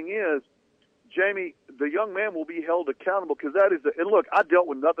funny thing is, Jamie, the young man will be held accountable because that is and look, I dealt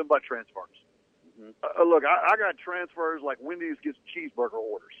with nothing but transfers. Mm-hmm. Look, I got transfers like Wendy's gets cheeseburger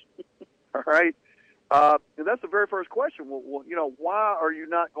orders. All right? And that's the very first question. Well, why are you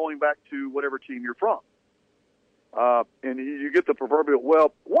not going back to whatever team you're from? And you get the proverbial,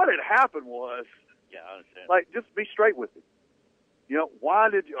 well, what had happened was, yeah, I understand. Like, just be straight with me. Why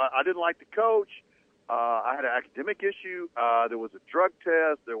did you? I didn't like the coach. I had an academic issue. There was a drug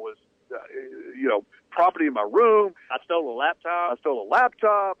test. There was property in my room. I stole a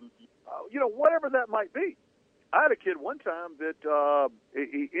laptop. Whatever that might be. I had a kid one time that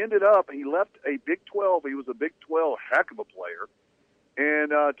he left a Big 12. He was a Big 12 heck of a player,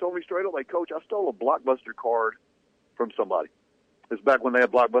 and told me straight up, like, Coach, I stole a Blockbuster card from somebody. It's back when they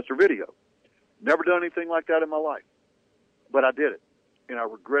had Blockbuster Video. Never done anything like that in my life, but I did it, and I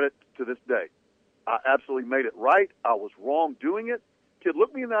regret it to this day. I absolutely made it right. I was wrong doing it. Kid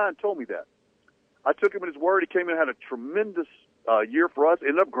looked me in the eye and told me that. I took him at his word. He came in and had a tremendous year for us.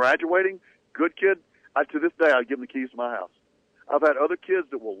 Ended up graduating. Good kid. To this day, I give him the keys to my house. I've had other kids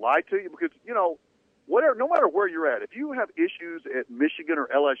that will lie to you because, whatever, no matter where you're at, if you have issues at Michigan or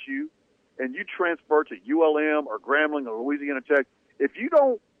LSU and you transfer to ULM or Grambling or Louisiana Tech, if you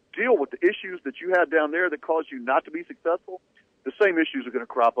don't deal with the issues that you had down there that caused you not to be successful, the same issues are going to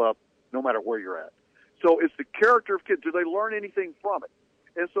crop up no matter where you're at. So it's the character of kids. Do they learn anything from it?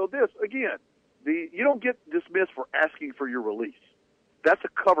 And so this, again, you don't get dismissed for asking for your release. That's a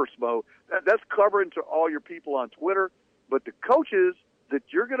cover, Smo. That's covering to all your people on Twitter. But the coaches that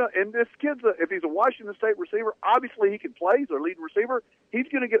you're going to – and this kid's if he's a Washington State receiver, obviously he can play. He's their leading receiver. He's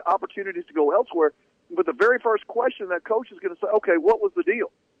going to get opportunities to go elsewhere. But the very first question that coach is going to say, okay, what was the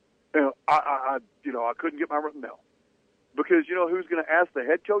deal? I couldn't get my – no. Because you know who's going to ask the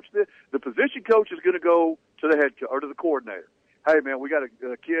head coach this? The position coach is going to go to the head or to the coordinator. Hey, man, we got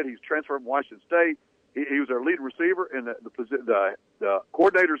a kid. He's transferred from Washington State. He was our lead receiver, and the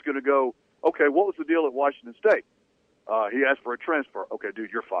coordinator is going to go, okay, what was the deal at Washington State? He asked for a transfer. Okay,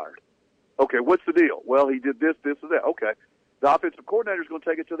 dude, you're fired. Okay, what's the deal? Well, he did this, and that. Okay. The offensive coordinator is going to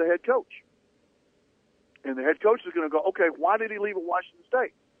take it to the head coach. And the head coach is going to go, okay, why did he leave at Washington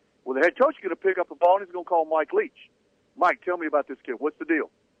State? Well, the head coach is going to pick up the ball, and he's going to call Mike Leach. Mike, tell me about this kid. What's the deal?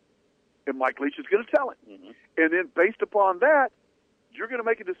 And Mike Leach is going to tell him. Mm-hmm. And then based upon that, you're going to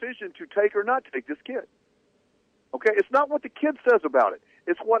make a decision to take or not take this kid. Okay? It's not what the kid says about it.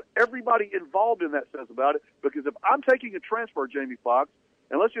 It's what everybody involved in that says about it. Because if I'm taking a transfer, Jamie Foxx,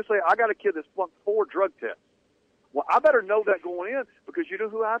 and let's just say I got a kid that's flunked 4 drug tests, well, I better know that going in because you know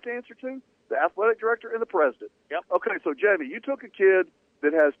who I have to answer to? The athletic director and the president. Yep. Okay, so, Jamie, you took a kid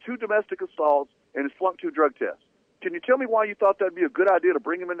that has 2 domestic assaults and has flunked 2 drug tests. Can you tell me why you thought that would be a good idea to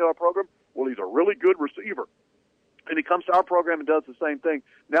bring him into our program? Well, he's a really good receiver. And he comes to our program and does the same thing.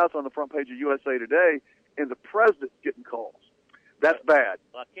 Now it's on the front page of USA Today, and the president's getting calls. That's bad.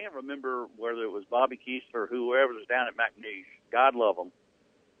 I can't remember whether it was Bobby Keesler or whoever was down at McNeese, God love them,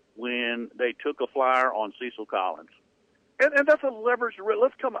 when they took a flyer on Cecil Collins. And that's a leverage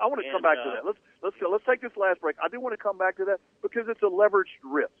risk. I want to come back to that. Let's go. Let's take this last break. I do want to come back to that because it's a leveraged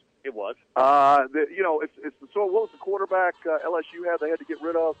risk. It was. It's so what was the quarterback LSU had? They had to get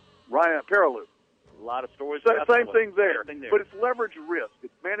rid of Ryan Perilou. A lot of stories. Same thing there. But it's leveraged risk.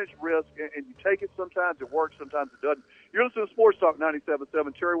 It's managed risk, and you take it. Sometimes it works. Sometimes it doesn't. You're listening to Sports Talk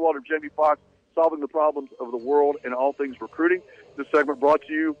 97.7. Terry Waldrop, Jamie Foxx, solving the problems of the world and all things recruiting. This segment brought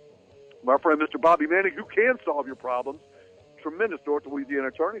to you by our friend Mr. Bobby Manning, who can solve your problems. Tremendous North Louisiana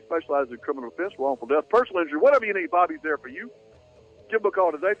attorney, specializes in criminal defense, wrongful death, personal injury, whatever you need. Bobby's there for you. Give him a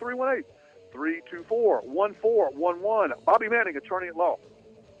call today, 318-324-1411. Bobby Manning, attorney at law.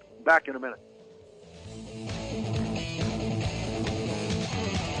 Back in a minute.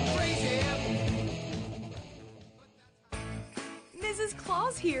 Mrs.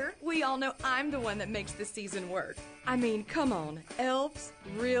 Claus here. We all know I'm the one that makes the season work. I mean, come on, elves?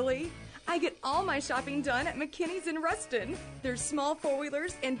 Really? I get all my shopping done at McKinney's in Ruston. There's small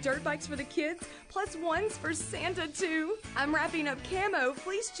 4-wheelers and dirt bikes for the kids, plus ones for Santa, too. I'm wrapping up camo,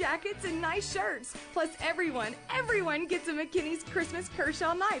 fleece jackets, and nice shirts. Plus everyone gets a McKinney's Christmas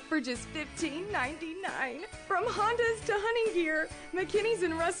Kershaw knife for just $15.99. From Hondas to hunting gear, McKinney's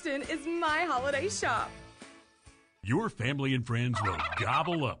in Ruston is my holiday shop. Your family and friends will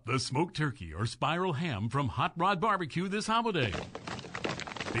gobble up the smoked turkey or spiral ham from Hot Rod Barbecue this holiday.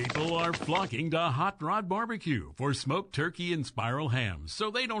 People are flocking to Hot Rod Barbecue for smoked turkey and spiral hams,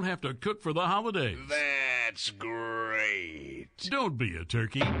 so they don't have to cook for the holidays. That's great. Don't be a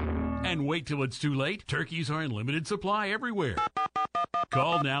turkey. And wait till it's too late. Turkeys are in limited supply everywhere.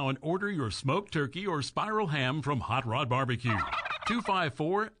 Call now and order your smoked turkey or spiral ham from Hot Rod Barbecue.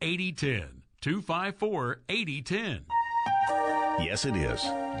 254-8010. 254-8010. Yes, it is.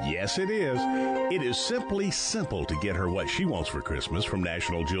 Yes, it is. It is simply simple to get her what she wants for Christmas from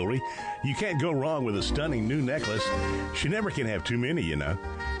National Jewelry. You can't go wrong with a stunning new necklace. She never can have too many, you know.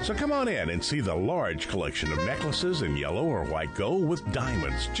 So come on in and see the large collection of necklaces in yellow or white gold with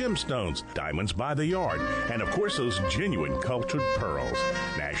diamonds, gemstones, diamonds by the yard, and of course those genuine cultured pearls.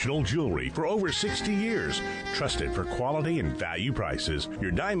 National Jewelry for over 60 years. Trusted for quality and value prices.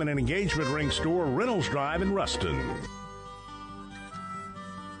 Your diamond and engagement ring store, Reynolds Drive in Ruston.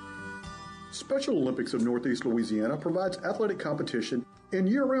 Special Olympics of Northeast Louisiana provides athletic competition and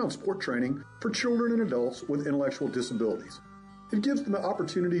year-round sport training for children and adults with intellectual disabilities. It gives them the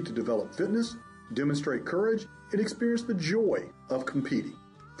opportunity to develop fitness, demonstrate courage, and experience the joy of competing.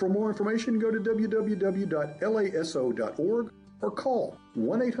 For more information, go to www.laso.org or call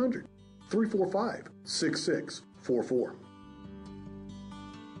 1-800-345-6644.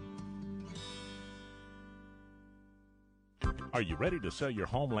 Are you ready to sell your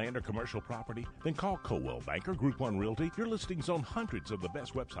home, land, or commercial property? Then call Coldwell Banker Group 1 Realty. Your listings on hundreds of the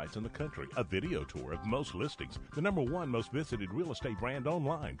best websites in the country. A video tour of most listings. The #1 most visited real estate brand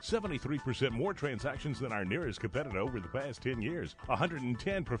online. 73% more transactions than our nearest competitor over the past 10 years.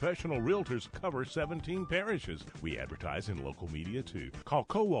 110 professional realtors cover 17 parishes. We advertise in local media too. Call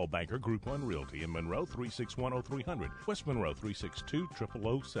Coldwell Banker Group 1 Realty in Monroe 3610300, West Monroe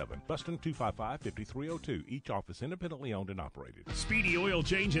 362-0007, Buston 255-5302. Each office independently owned and operated. Speedy Oil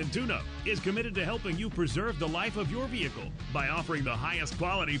Change and Tune-Up is committed to helping you preserve the life of your vehicle by offering the highest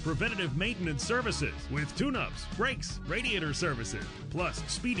quality preventative maintenance services with tune-ups, brakes, radiator services, plus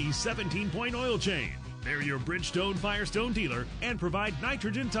Speedy's 17-point oil change. They're your Bridgestone Firestone dealer and provide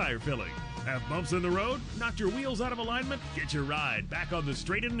nitrogen tire filling. Have bumps in the road? Knocked your wheels out of alignment? Get your ride back on the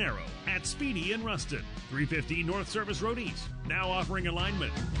straight and narrow at Speedy in Ruston, 315 North Service Road East. Now offering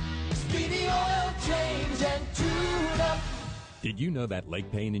alignment. Speedy Oil Change and Tune-Up. Did you know that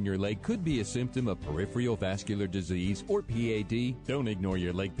leg pain in your leg could be a symptom of peripheral vascular disease, or PAD? Don't ignore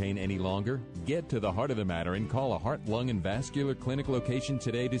your leg pain any longer. Get to the heart of the matter and call a Heart, Lung, and Vascular Clinic location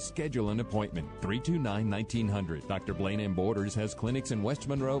today to schedule an appointment. 329-1900. Dr. Blaine M. Borders has clinics in West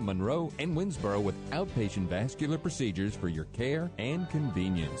Monroe, Monroe, and Winsboro with outpatient vascular procedures for your care and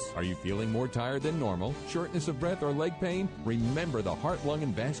convenience. Are you feeling more tired than normal, shortness of breath, or leg pain? Remember the Heart, Lung,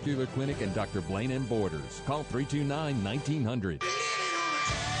 and Vascular Clinic and Dr. Blaine M. Borders. Call 329-1900.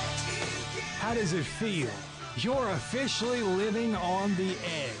 How does it feel? You're officially living on the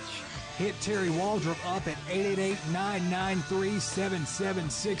edge. Hit Terry Waldrop up at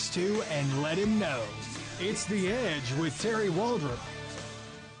 888-993-7762 and let him know. It's The Edge with Terry Waldrop.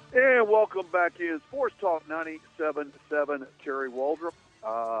 And welcome back in Sports Talk 97.7, Terry Waldrop.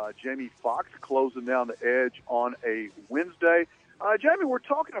 Jamie Foxx closing down the edge on a Wednesday. Jamie, we're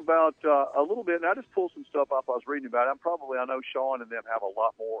talking about a little bit, and I just pulled some stuff up I was reading about it. I know Sean and them have a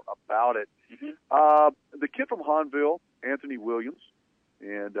lot more about it. Mm-hmm. The kid from Hahnville, Anthony Williams,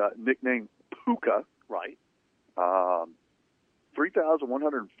 and nicknamed Puka. Right.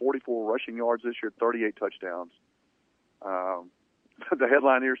 3,144 rushing yards this year, 38 touchdowns. The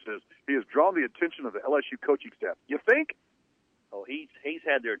headline here says, he has drawn the attention of the LSU coaching staff. You think? Oh, he's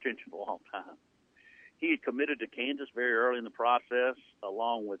had their attention for a long time. He had committed to Kansas very early in the process,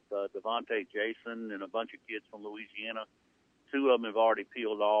 along with Devontae Jason and a bunch of kids from Louisiana. Two of them have already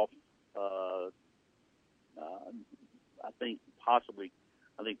peeled off. I think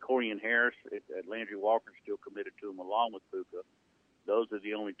Corian Harris at Landry Walker still committed to him, along with Puka. Those are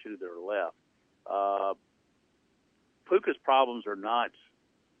the only two that are left. Puka's problems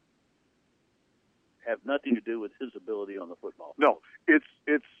have nothing to do with his ability on the football. No, it's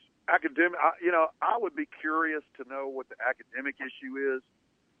academic. I would be curious to know what the academic issue is.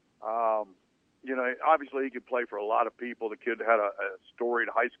 Obviously he could play for a lot of people. The kid had a storied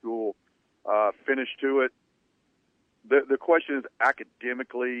high school finish to it. The question is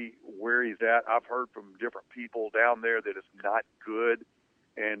academically where he's at. I've heard from different people down there that it's not good,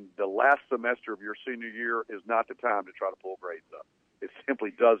 and the last semester of your senior year is not the time to try to pull grades up. It simply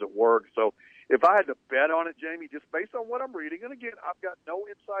doesn't work. So if I had to bet on it, Jamie, just based on what I'm reading, and again, I've got no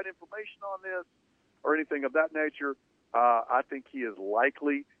inside information on this or anything of that nature, I think he is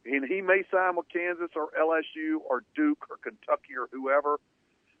likely, and he may sign with Kansas or LSU or Duke or Kentucky or whoever.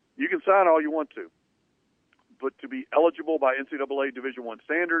 You can sign all you want to. But to be eligible by NCAA Division I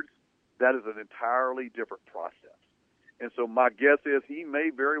standards, that is an entirely different process. And so my guess is he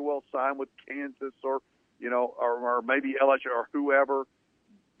may very well sign with Kansas or maybe LSU or whoever.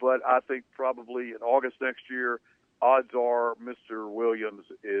 But I think probably in August next year, odds are Mr. Williams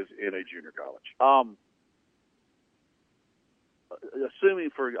is in a junior college.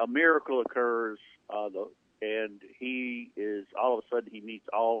 Assuming for a miracle occurs, and he is all of a sudden he meets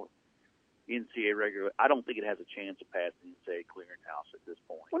all NCAA regular. I don't think it has a chance to pass the NCAA clearinghouse at this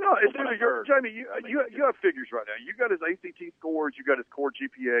point. Well, no, Jamie, you have figures right now. You got his ACT scores, you got his core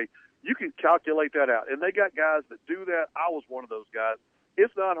GPA. You can calculate that out, and they got guys that do that. I was one of those guys.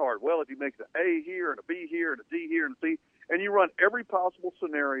 It's not hard. Well, if you make an A here and a B here and a D here and a C, and you run every possible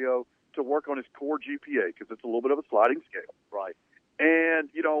scenario to work on his core GPA because it's a little bit of a sliding scale, right? And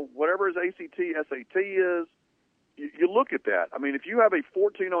whatever his ACT, SAT is. You look at that. I mean, if you have a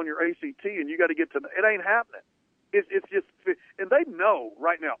 14 on your ACT and you got to get to, it ain't happening. It's just, and they know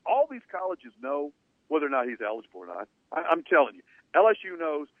right now. All these colleges know whether or not he's eligible or not. I'm telling you, LSU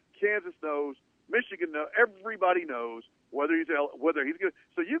knows, Kansas knows, Michigan knows. Everybody knows whether he's good.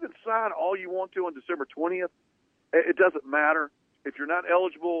 So you can sign all you want to on December 20th. It doesn't matter. If you're not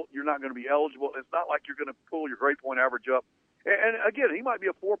eligible, you're not going to be eligible. It's not like you're going to pull your grade point average up. And again, he might be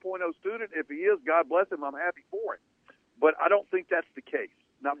a 4.0 student. If he is, God bless him. I'm happy for him. But I don't think that's the case,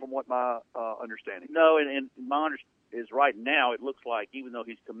 not from what my understanding. No, and my understanding is right now it looks like even though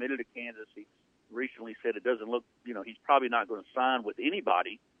he's committed to Kansas, he recently said it doesn't look, he's probably not going to sign with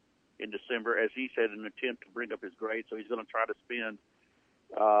anybody in December, as he said, in an attempt to bring up his grade. So he's going to try to spend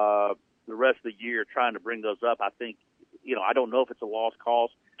the rest of the year trying to bring those up. I think, I don't know if it's a lost cause.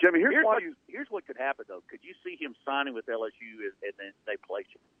 Jimmy, here's what could happen, though. Could you see him signing with LSU and then they place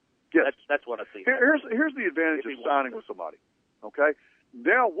him? Yes. That's what I see. Here's the advantage of signing with somebody, okay?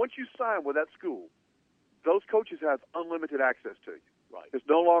 Now, once you sign with that school, those coaches have unlimited access to you. Right. It's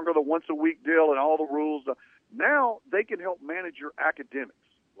no longer the once-a-week deal and all the rules. Now they can help manage your academics.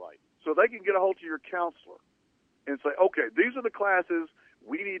 Right. So they can get a hold of your counselor and say, okay, these are the classes.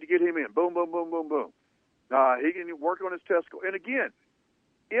 We need to get him in. Boom, boom, boom, boom, boom. He can work on his test score. And again,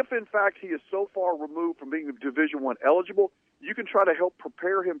 if in fact he is so far removed from being Division I eligible, you can try to help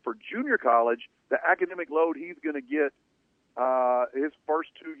prepare him for junior college, the academic load he's going to get his first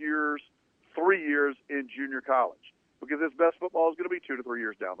 2 years, 3 years in junior college, because his best football is going to be 2 to 3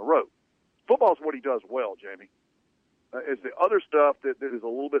 years down the road. Football is what he does well, Jamie. It's the other stuff that is a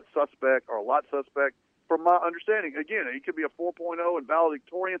little bit suspect or a lot suspect from my understanding. Again, he could be a 4.0 and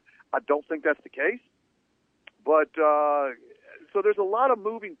valedictorian. I don't think that's the case. But so there's a lot of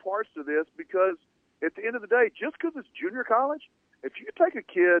moving parts to this because at the end of the day, just because it's junior college, if you take a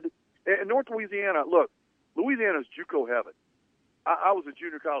kid in North Louisiana, look, Louisiana's JUCO heaven. I was a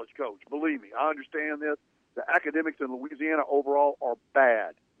junior college coach. Believe me, I understand this. The academics in Louisiana overall are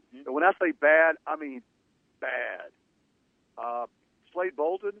bad. Mm-hmm. And when I say bad, I mean bad. Slade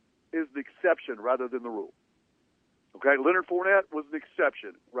Bolton is the exception rather than the rule. Okay, Leonard Fournette was an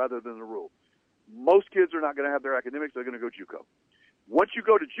exception rather than the rule. Most kids are not going to have their academics. They're going to go JUCO. Once you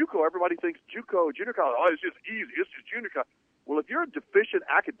go to JUCO, everybody thinks JUCO, junior college, oh, it's just easy. It's just junior college. Well, if you're deficient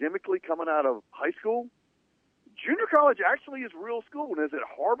academically coming out of high school, junior college actually is real school. And is it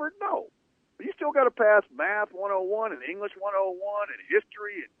Harvard? No. But you still got to pass Math 101 and English 101 and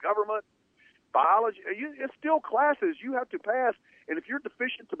history and government, biology. It's still classes you have to pass. And if you're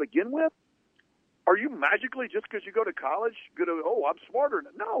deficient to begin with, are you magically, just because you go to college, going to, I'm smarter?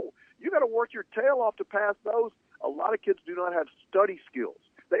 No. You got to work your tail off to pass those. A lot of kids do not have study skills.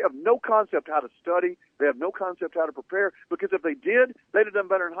 They have no concept how to study. They have no concept how to prepare, because if they did, they'd have done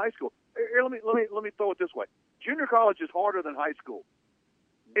better in high school. Here, let me throw it this way. Junior college is harder than high school.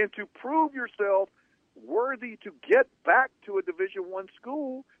 And to prove yourself worthy to get back to a Division I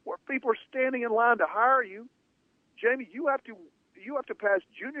school where people are standing in line to hire you, Jamie, you have to pass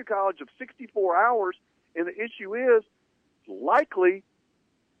junior college of 64 hours, and the issue is likely,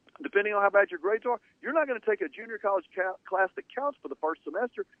 depending on how bad your grades are, you're not going to take a junior college class that counts for the first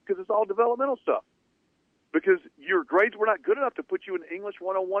semester because it's all developmental stuff. Because your grades were not good enough to put you in English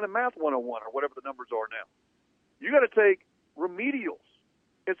 101 and Math 101 or whatever the numbers are now. You got to take remedials.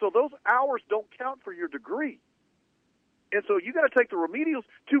 And so those hours don't count for your degree. And so you got to take the remedials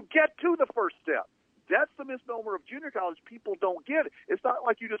to get to the first step. That's the misnomer of junior college. People don't get it. It's not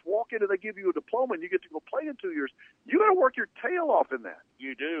like you just walk in and they give you a diploma and you get to go play in 2 years. You got to work your tail off in that.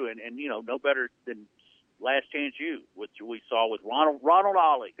 You do, and no better than Last Chance U, which we saw with Ronald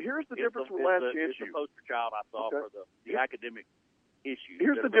Ollie. Here's the difference with Last Chance U. It's the poster child I saw for the academic issues.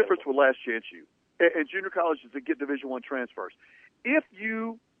 Here's the difference with Last Chance U and junior colleges that get Division I transfers. If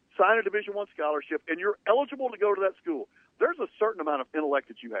you sign a Division I scholarship and you're eligible to go to that school, there's a certain amount of intellect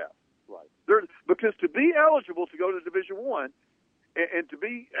that you have. Right. Because to be eligible to go to Division I and to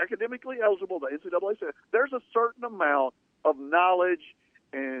be academically eligible, the NCAA says, there's a certain amount of knowledge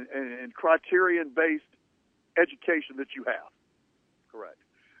and criterion-based education that you have. Correct.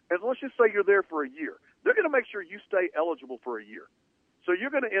 And let's just say you're there for a year. They're going to make sure you stay eligible for a year. So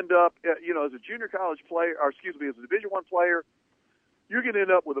you're going to end up, as a junior college player, or as a Division I player, you're going to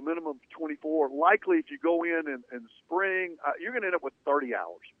end up with a minimum of 24. Likely, if you go in spring, you're going to end up with 30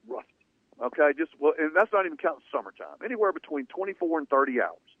 hours, roughly. Okay, and that's not even counting summertime. Anywhere between 24 and 30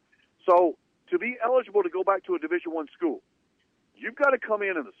 hours. So to be eligible to go back to a Division I school, you've got to come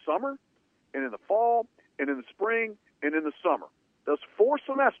in the summer, and in the fall, and in the spring, and in the summer. Those 4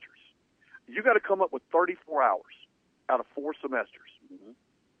 semesters, you got to come up with 34 hours out of 4 semesters,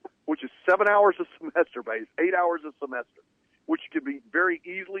 which is 7 hours a semester, base, 8 hours a semester, which can be very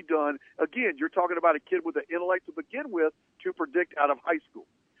easily done. Again, you're talking about a kid with an intellect to begin with to predict out of high school.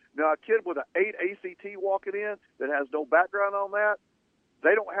 Now, a kid with an 8 ACT walking in that has no background on that,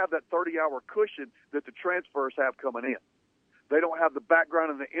 they don't have that 30-hour cushion that the transfers have coming in. They don't have the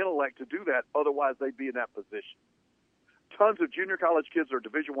background and the intellect to do that. Otherwise, they'd be in that position. Tons of junior college kids are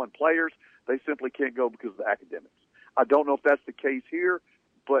Division I players. They simply can't go because of the academics. I don't know if that's the case here,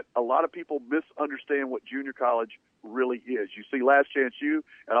 but a lot of people misunderstand what junior college really is. You see Last Chance U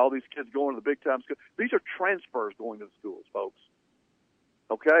and all these kids going to the big-time school. These are transfers going to the schools, folks.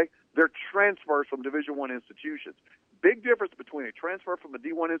 Okay? They're transfers from Division I institutions. Big difference between a transfer from a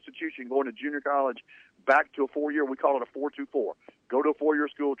D1 institution going to junior college back to a 4-year, we call it a 4-2-4. Go to a 4-year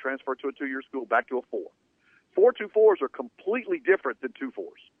school, transfer to a 2-year school, back to a 4. 4-2-4s are completely different than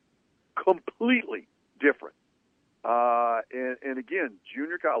 2-4s. Completely different. And again,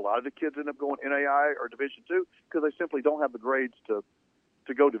 junior college, a lot of the kids end up going NAI or Division II because they simply don't have the grades to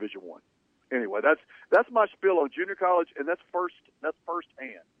go Division I. Anyway, that's my spiel on junior college, and that's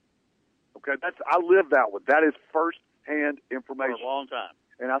firsthand. Okay, I live that one. That is firsthand information. For a long time.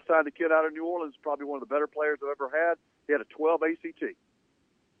 And I signed a kid out of New Orleans, probably one of the better players I've ever had. He had a 12 ACT.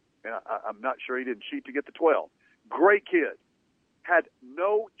 And I'm not sure he didn't cheat to get the 12. Great kid. Had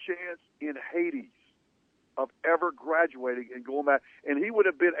no chance in Hades of ever graduating and going back. And he would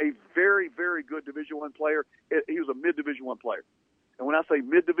have been a very, very good Division I player. He was a mid-Division I player. And when I say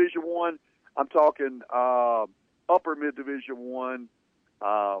mid-Division I, I'm talking upper mid-Division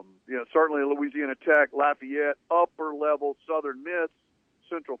I, certainly Louisiana Tech, Lafayette, upper-level Southern Miss,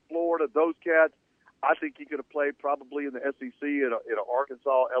 Central Florida, those cats. I think he could have played probably in the SEC at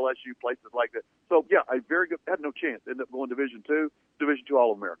Arkansas, LSU, places like that. So, yeah, a very good, had no chance. Ended up going Division II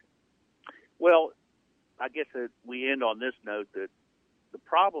All-American. Well, I guess that we end on this note that the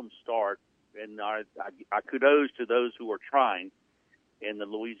problems start, and I kudos to those who are trying in the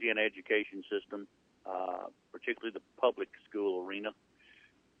Louisiana education system, particularly the public school arena.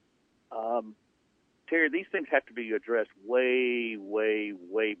 Terry, these things have to be addressed way, way,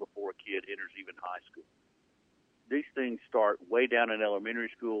 way before a kid enters even high school. These things start way down in elementary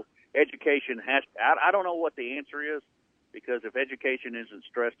school. Education I don't know what the answer is, because if education isn't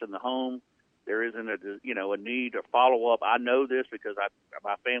stressed in the home, there isn't a need to follow up. I know this because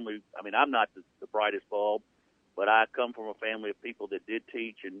my family, I'm not the brightest bulb, but I come from a family of people that did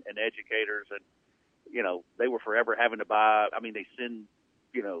teach and educators, and, they were forever having to buy, they send,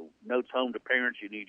 notes home to parents. You need